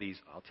got to follow these,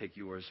 I'll take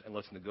yours, and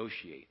let's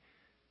negotiate.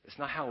 It's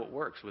not how it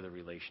works with a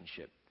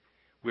relationship.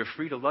 We're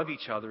free to love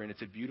each other, and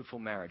it's a beautiful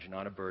marriage,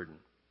 not a burden.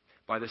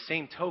 By the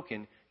same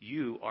token,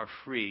 you are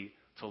free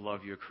to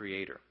love your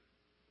Creator.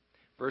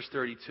 Verse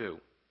 32,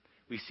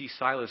 we see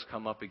Silas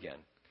come up again.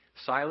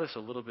 Silas, a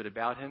little bit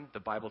about him, the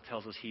Bible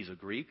tells us he's a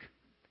Greek,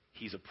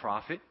 he's a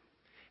prophet,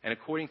 and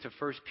according to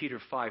 1 Peter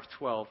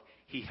 5:12,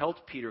 he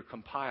helped Peter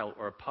compile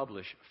or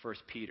publish 1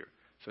 Peter.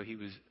 So he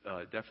was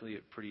definitely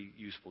a pretty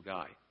useful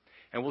guy.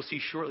 And we'll see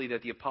shortly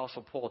that the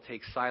Apostle Paul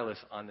takes Silas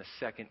on the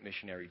second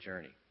missionary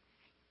journey.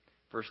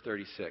 Verse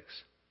 36.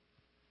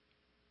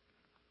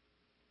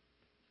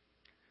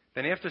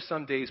 Then after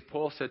some days,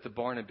 Paul said to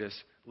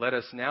Barnabas, let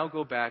us now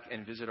go back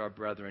and visit our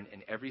brethren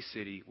in every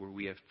city where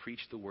we have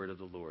preached the word of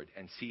the Lord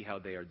and see how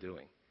they are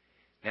doing.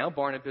 Now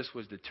Barnabas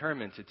was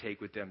determined to take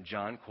with them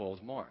John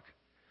called Mark.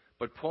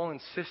 But Paul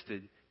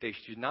insisted they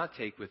should not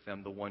take with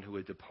them the one who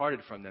had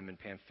departed from them in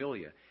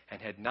Pamphylia and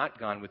had not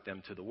gone with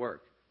them to the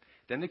work.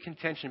 Then the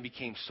contention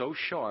became so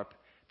sharp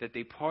that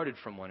they parted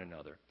from one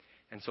another.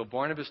 And so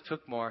Barnabas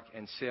took Mark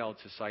and sailed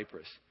to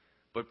Cyprus.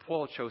 But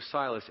Paul chose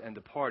Silas and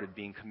departed,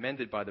 being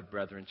commended by the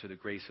brethren to the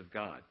grace of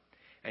God.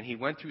 And he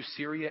went through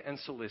Syria and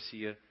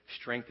Cilicia,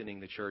 strengthening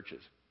the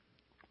churches.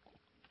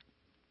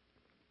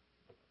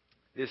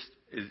 This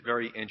is a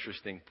very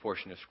interesting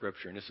portion of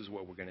Scripture, and this is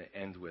what we're going to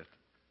end with.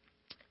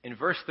 In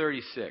verse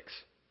 36,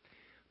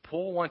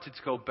 Paul wanted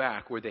to go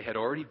back where they had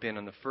already been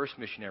on the first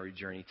missionary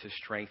journey to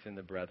strengthen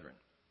the brethren.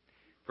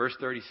 Verse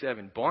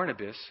 37,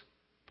 Barnabas,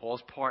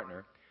 Paul's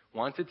partner,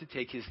 wanted to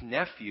take his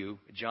nephew,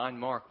 John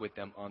Mark, with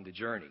them on the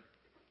journey.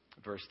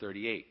 Verse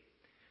 38,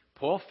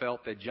 Paul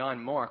felt that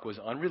John Mark was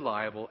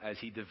unreliable as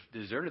he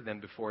deserted them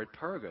before at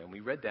Perga, and we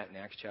read that in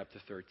Acts chapter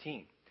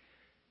 13.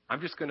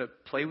 I'm just going to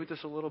play with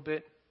this a little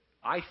bit.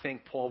 I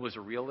think Paul was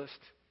a realist,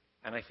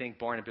 and I think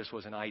Barnabas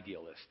was an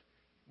idealist.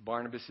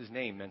 Barnabas'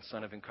 name meant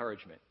son of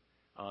encouragement.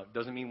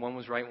 Doesn't mean one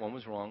was right, one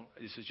was wrong.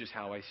 This is just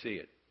how I see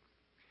it.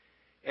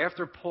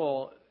 After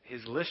Paul,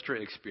 his Lystra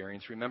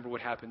experience, remember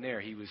what happened there.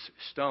 He was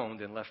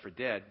stoned and left for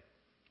dead.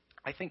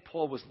 I think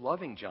Paul was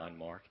loving John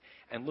Mark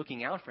and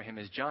looking out for him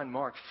as John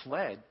Mark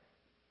fled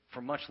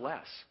for much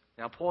less.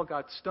 Now, Paul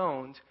got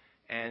stoned,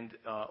 and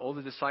all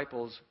the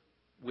disciples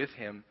with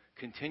him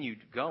continued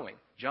going.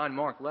 John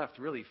Mark left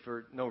really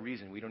for no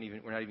reason. We're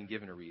not even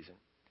given a reason.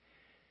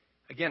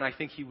 Again, I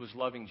think he was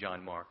loving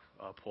John Mark,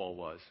 Paul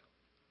was.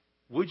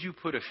 Would you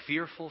put a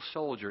fearful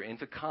soldier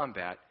into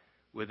combat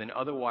with an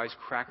otherwise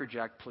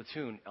crackerjack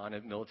platoon on a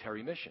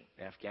military mission?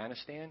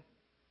 Afghanistan?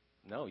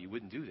 No, you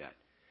wouldn't do that.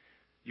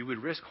 You would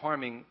risk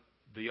harming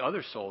the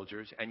other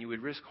soldiers, and you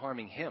would risk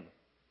harming him,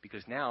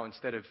 because now,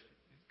 instead of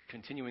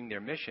continuing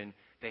their mission,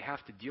 they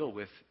have to deal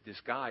with this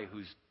guy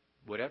who's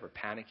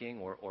panicking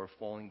or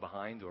falling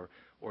behind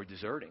or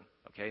deserting.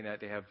 Okay, that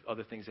they have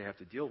other things they have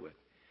to deal with.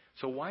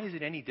 So why is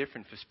it any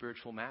different for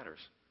spiritual matters?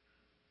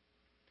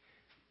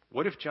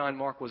 What if John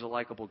Mark was a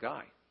likable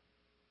guy?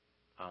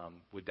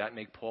 Would that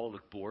make Paul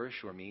look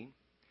boorish or mean?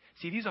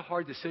 See, these are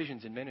hard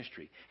decisions in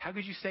ministry. How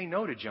could you say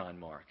no to John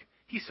Mark?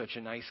 He's such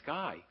a nice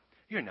guy.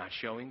 You're not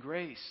showing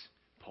grace.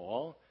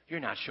 Paul, you're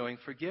not showing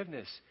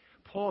forgiveness.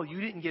 Paul,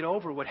 you didn't get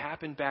over what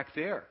happened back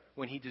there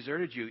when he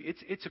deserted you.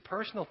 It's a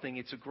personal thing.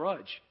 It's a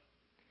grudge.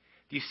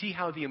 Do you see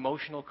how the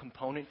emotional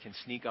component can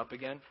sneak up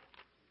again?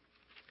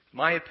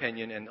 My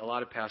opinion, and a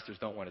lot of pastors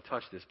don't want to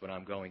touch this, but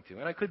I'm going to,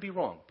 and I could be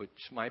wrong, but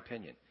it's my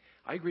opinion.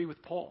 I agree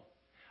with Paul.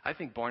 I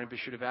think Barnabas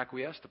should have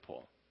acquiesced to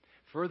Paul.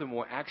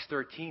 Furthermore, Acts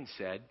 13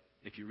 said,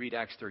 if you read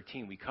Acts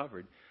 13, we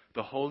covered,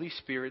 the Holy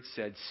Spirit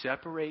said,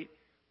 separate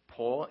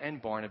Paul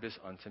and Barnabas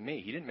unto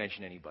me. He didn't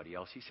mention anybody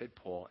else. He said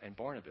Paul and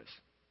Barnabas.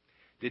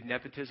 Did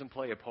nepotism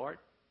play a part?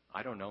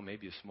 I don't know,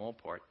 maybe a small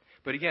part.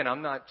 But again,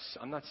 I'm not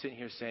sitting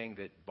here saying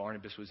that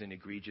Barnabas was an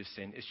egregious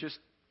sin. It's just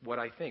what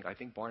I think. I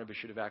think Barnabas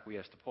should have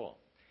acquiesced to Paul.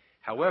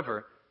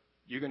 However,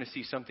 you're going to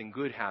see something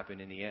good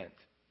happen in the end.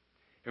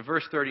 In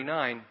verse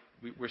 39,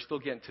 we're still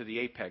getting to the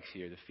apex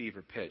here, the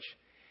fever pitch.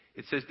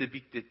 It says the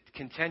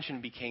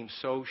contention became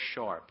so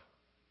sharp.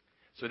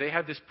 So they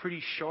have this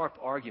pretty sharp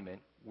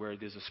argument where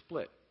there's a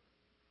split.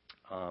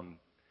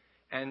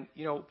 And,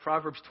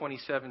 Proverbs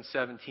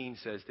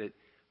 27:17 says that,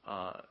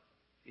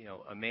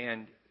 a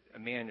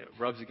man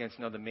rubs against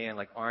another man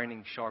like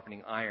ironing,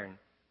 sharpening iron.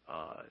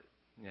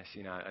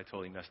 I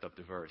totally messed up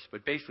the verse.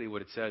 But basically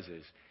what it says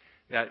is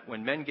that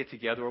when men get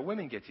together or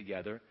women get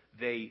together,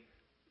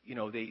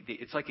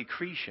 it's like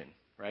accretion,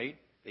 right?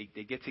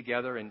 They get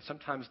together and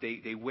sometimes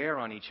they wear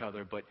on each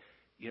other, but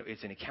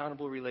it's an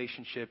accountable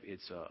relationship.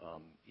 It's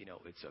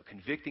a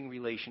convicting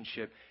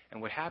relationship.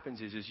 And what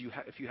happens is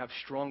if you have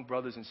strong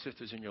brothers and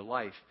sisters in your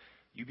life,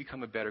 you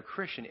become a better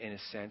Christian in a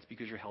sense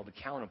because you're held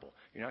accountable.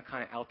 You're not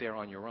kind of out there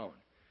on your own.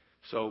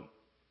 So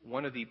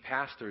one of the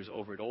pastors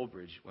over at Old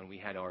Bridge, when we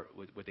had our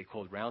what they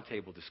called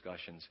roundtable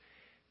discussions,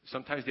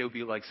 sometimes there would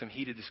be like some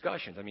heated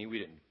discussions. I mean, we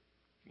didn't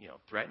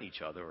threaten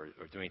each other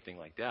or do anything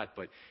like that,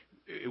 but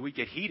it would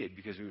get heated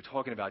because we were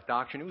talking about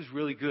doctrine. It was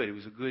really good. It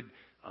was a good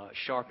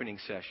sharpening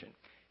session.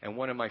 And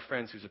one of my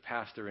friends who's a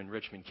pastor in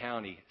Richmond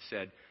County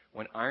said,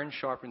 when iron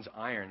sharpens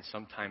iron,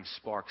 sometimes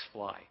sparks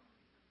fly,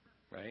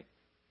 right?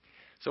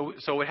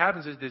 So what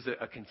happens is there's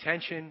a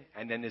contention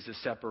and then there's a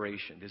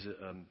separation.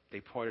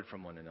 They parted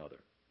from one another.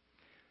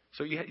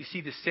 So you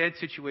see the sad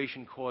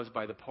situation caused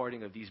by the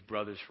parting of these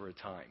brothers for a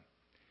time.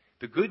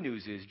 The good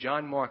news is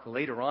John Mark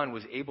later on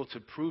was able to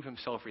prove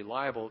himself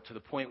reliable to the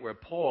point where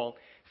Paul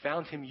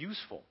found him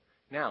useful.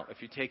 Now, if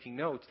you're taking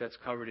notes, that's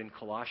covered in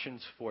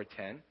Colossians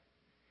 4:10.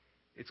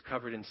 It's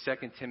covered in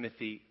 2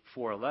 Timothy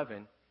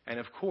 4:11. And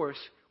of course,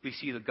 we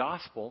see the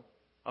gospel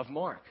of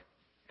Mark.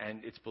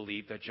 And it's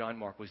believed that John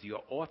Mark was the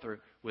author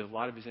with a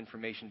lot of his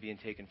information being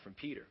taken from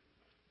Peter.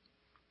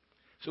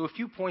 So a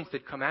few points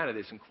that come out of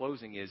this in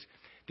closing is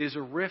there's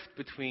a rift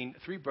between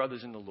three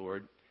brothers in the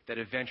Lord that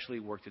eventually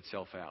worked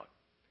itself out.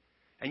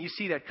 And you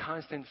see that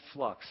constant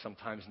flux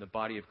sometimes in the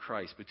body of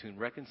Christ between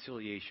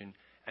reconciliation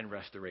and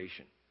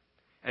restoration.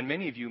 And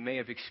many of you may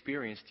have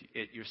experienced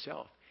it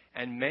yourself.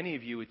 And many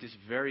of you at this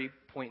very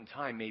point in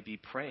time may be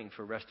praying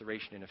for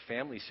restoration in a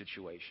family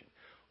situation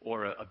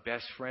or a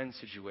best friend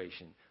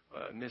situation,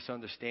 a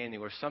misunderstanding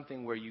or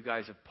something where you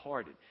guys have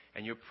parted.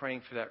 And you're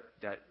praying for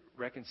that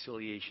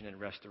reconciliation and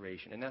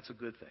restoration. And that's a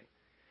good thing.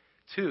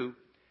 2,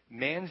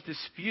 man's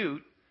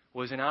dispute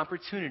was an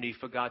opportunity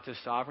for God to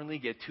sovereignly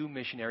get 2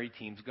 missionary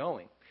teams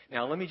going.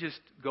 Now, let me just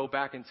go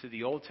back into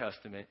the Old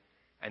Testament,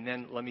 and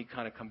then let me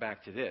kind of come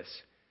back to this.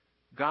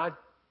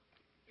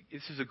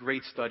 This is a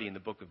great study in the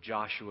book of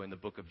Joshua and the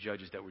book of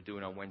Judges that we're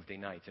doing on Wednesday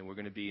nights, and we're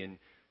going to be in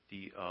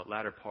the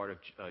latter part of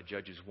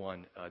Judges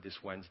 1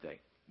 this Wednesday.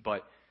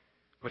 But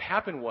what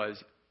happened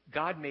was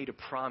God made a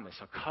promise,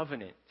 a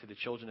covenant to the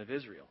children of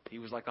Israel. He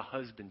was like a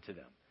husband to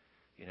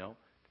them,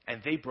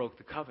 and they broke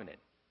the covenant.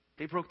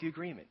 They broke the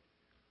agreement.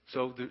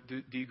 So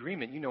the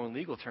agreement, in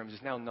legal terms,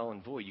 is now null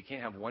and void. You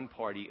can't have one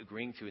party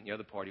agreeing to it and the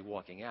other party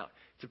walking out.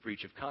 It's a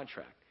breach of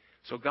contract.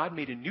 So God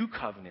made a new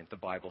covenant, the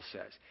Bible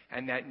says.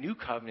 And that new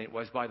covenant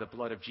was by the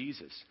blood of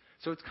Jesus.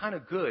 So it's kind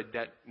of good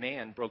that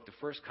man broke the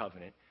first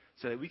covenant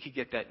so that we could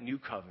get that new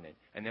covenant.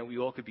 And then we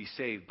all could be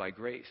saved by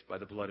grace, by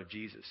the blood of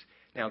Jesus.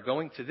 Now,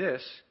 going to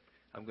this,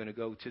 I'm going to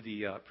go to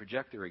the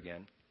projector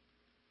again.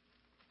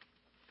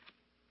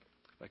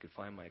 If I could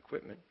find my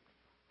equipment.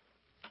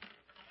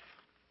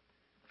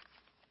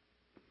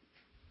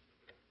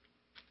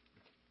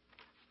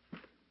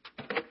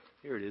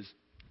 Here it is.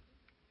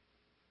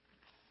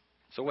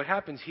 So what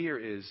happens here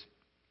is,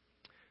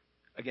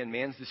 again,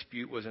 man's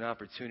dispute was an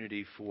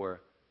opportunity for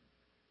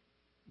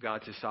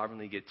God to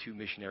sovereignly get two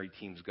missionary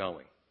teams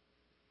going.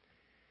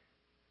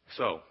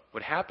 So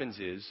what happens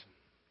is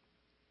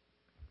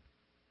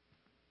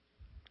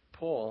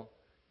Paul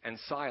and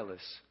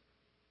Silas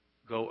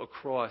go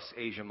across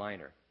Asia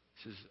Minor.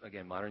 This is,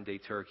 again, modern-day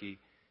Turkey.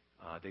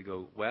 They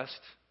go west.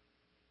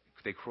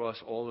 They cross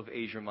all of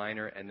Asia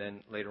Minor, and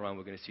then later on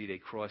we're going to see they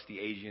cross the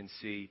Aegean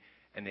Sea,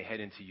 and they head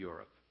into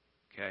Europe.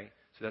 Okay?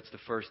 So that's the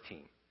first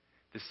team.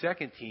 The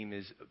second team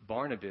is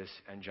Barnabas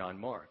and John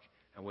Mark.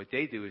 And what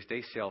they do is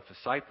they sail for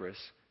Cyprus,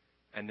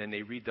 and then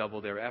they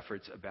redouble their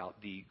efforts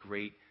about the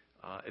great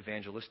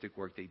evangelistic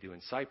work they do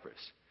in Cyprus.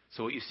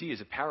 So what you see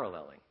is a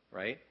paralleling,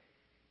 right?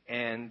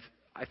 And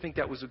I think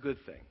that was a good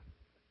thing.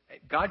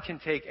 God can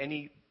take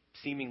any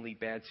seemingly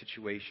bad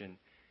situation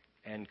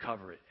and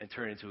cover it and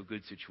turn it into a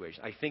good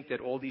situation. I think that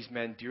all these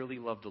men dearly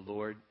loved the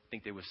Lord. I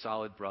think they were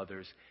solid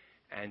brothers.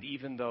 And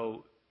even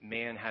though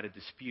man had a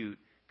dispute,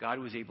 God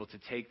was able to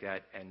take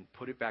that and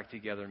put it back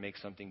together and make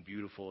something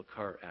beautiful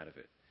occur out of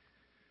it.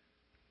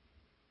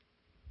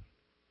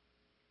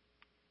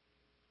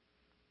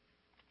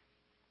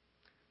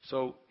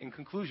 So, in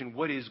conclusion,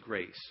 what is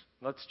grace?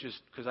 Let's just,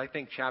 because I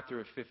think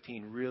chapter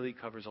 15 really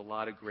covers a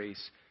lot of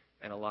grace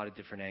and a lot of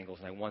different angles,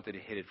 and I wanted to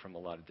hit it from a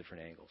lot of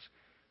different angles.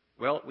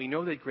 Well, we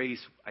know that grace,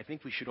 I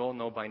think we should all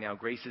know by now,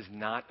 grace is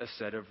not a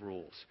set of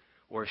rules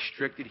or a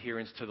strict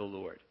adherence to the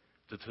Lord,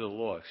 to the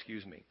law.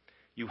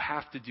 You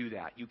have to do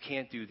that. You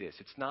can't do this.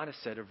 It's not a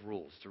set of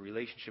rules. It's a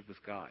relationship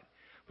with God.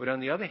 But on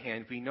the other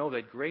hand, we know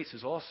that grace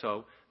is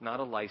also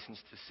not a license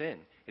to sin.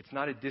 It's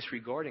not a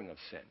disregarding of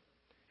sin.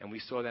 And we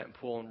saw that in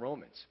Paul in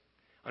Romans.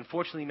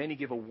 Unfortunately, many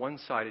give a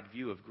one-sided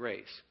view of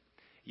grace.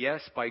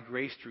 Yes, by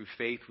grace through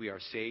faith we are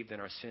saved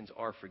and our sins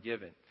are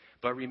forgiven.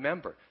 But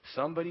remember,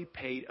 somebody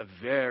paid a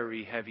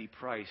very heavy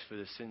price for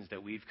the sins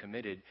that we've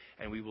committed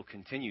and we will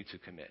continue to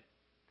commit.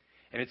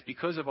 And it's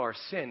because of our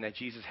sin that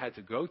Jesus had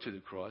to go to the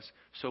cross,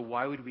 so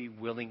why would we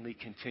willingly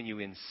continue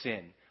in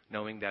sin,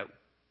 knowing that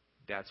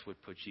that's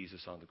what put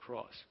Jesus on the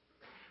cross?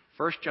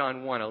 1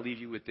 John 1, I'll leave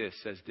you with this,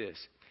 says this: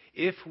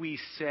 if we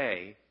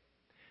say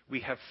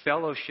we have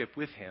fellowship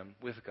with him,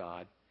 with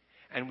God,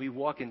 and we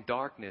walk in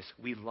darkness,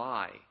 we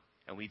lie,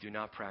 and we do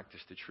not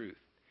practice the truth.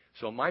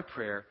 So my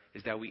prayer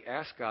is that we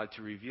ask God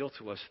to reveal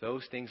to us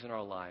those things in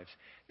our lives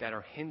that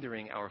are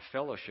hindering our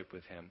fellowship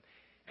with him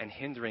and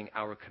hindering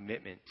our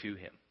commitment to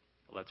him.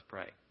 Let's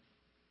pray.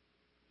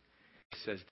 He says,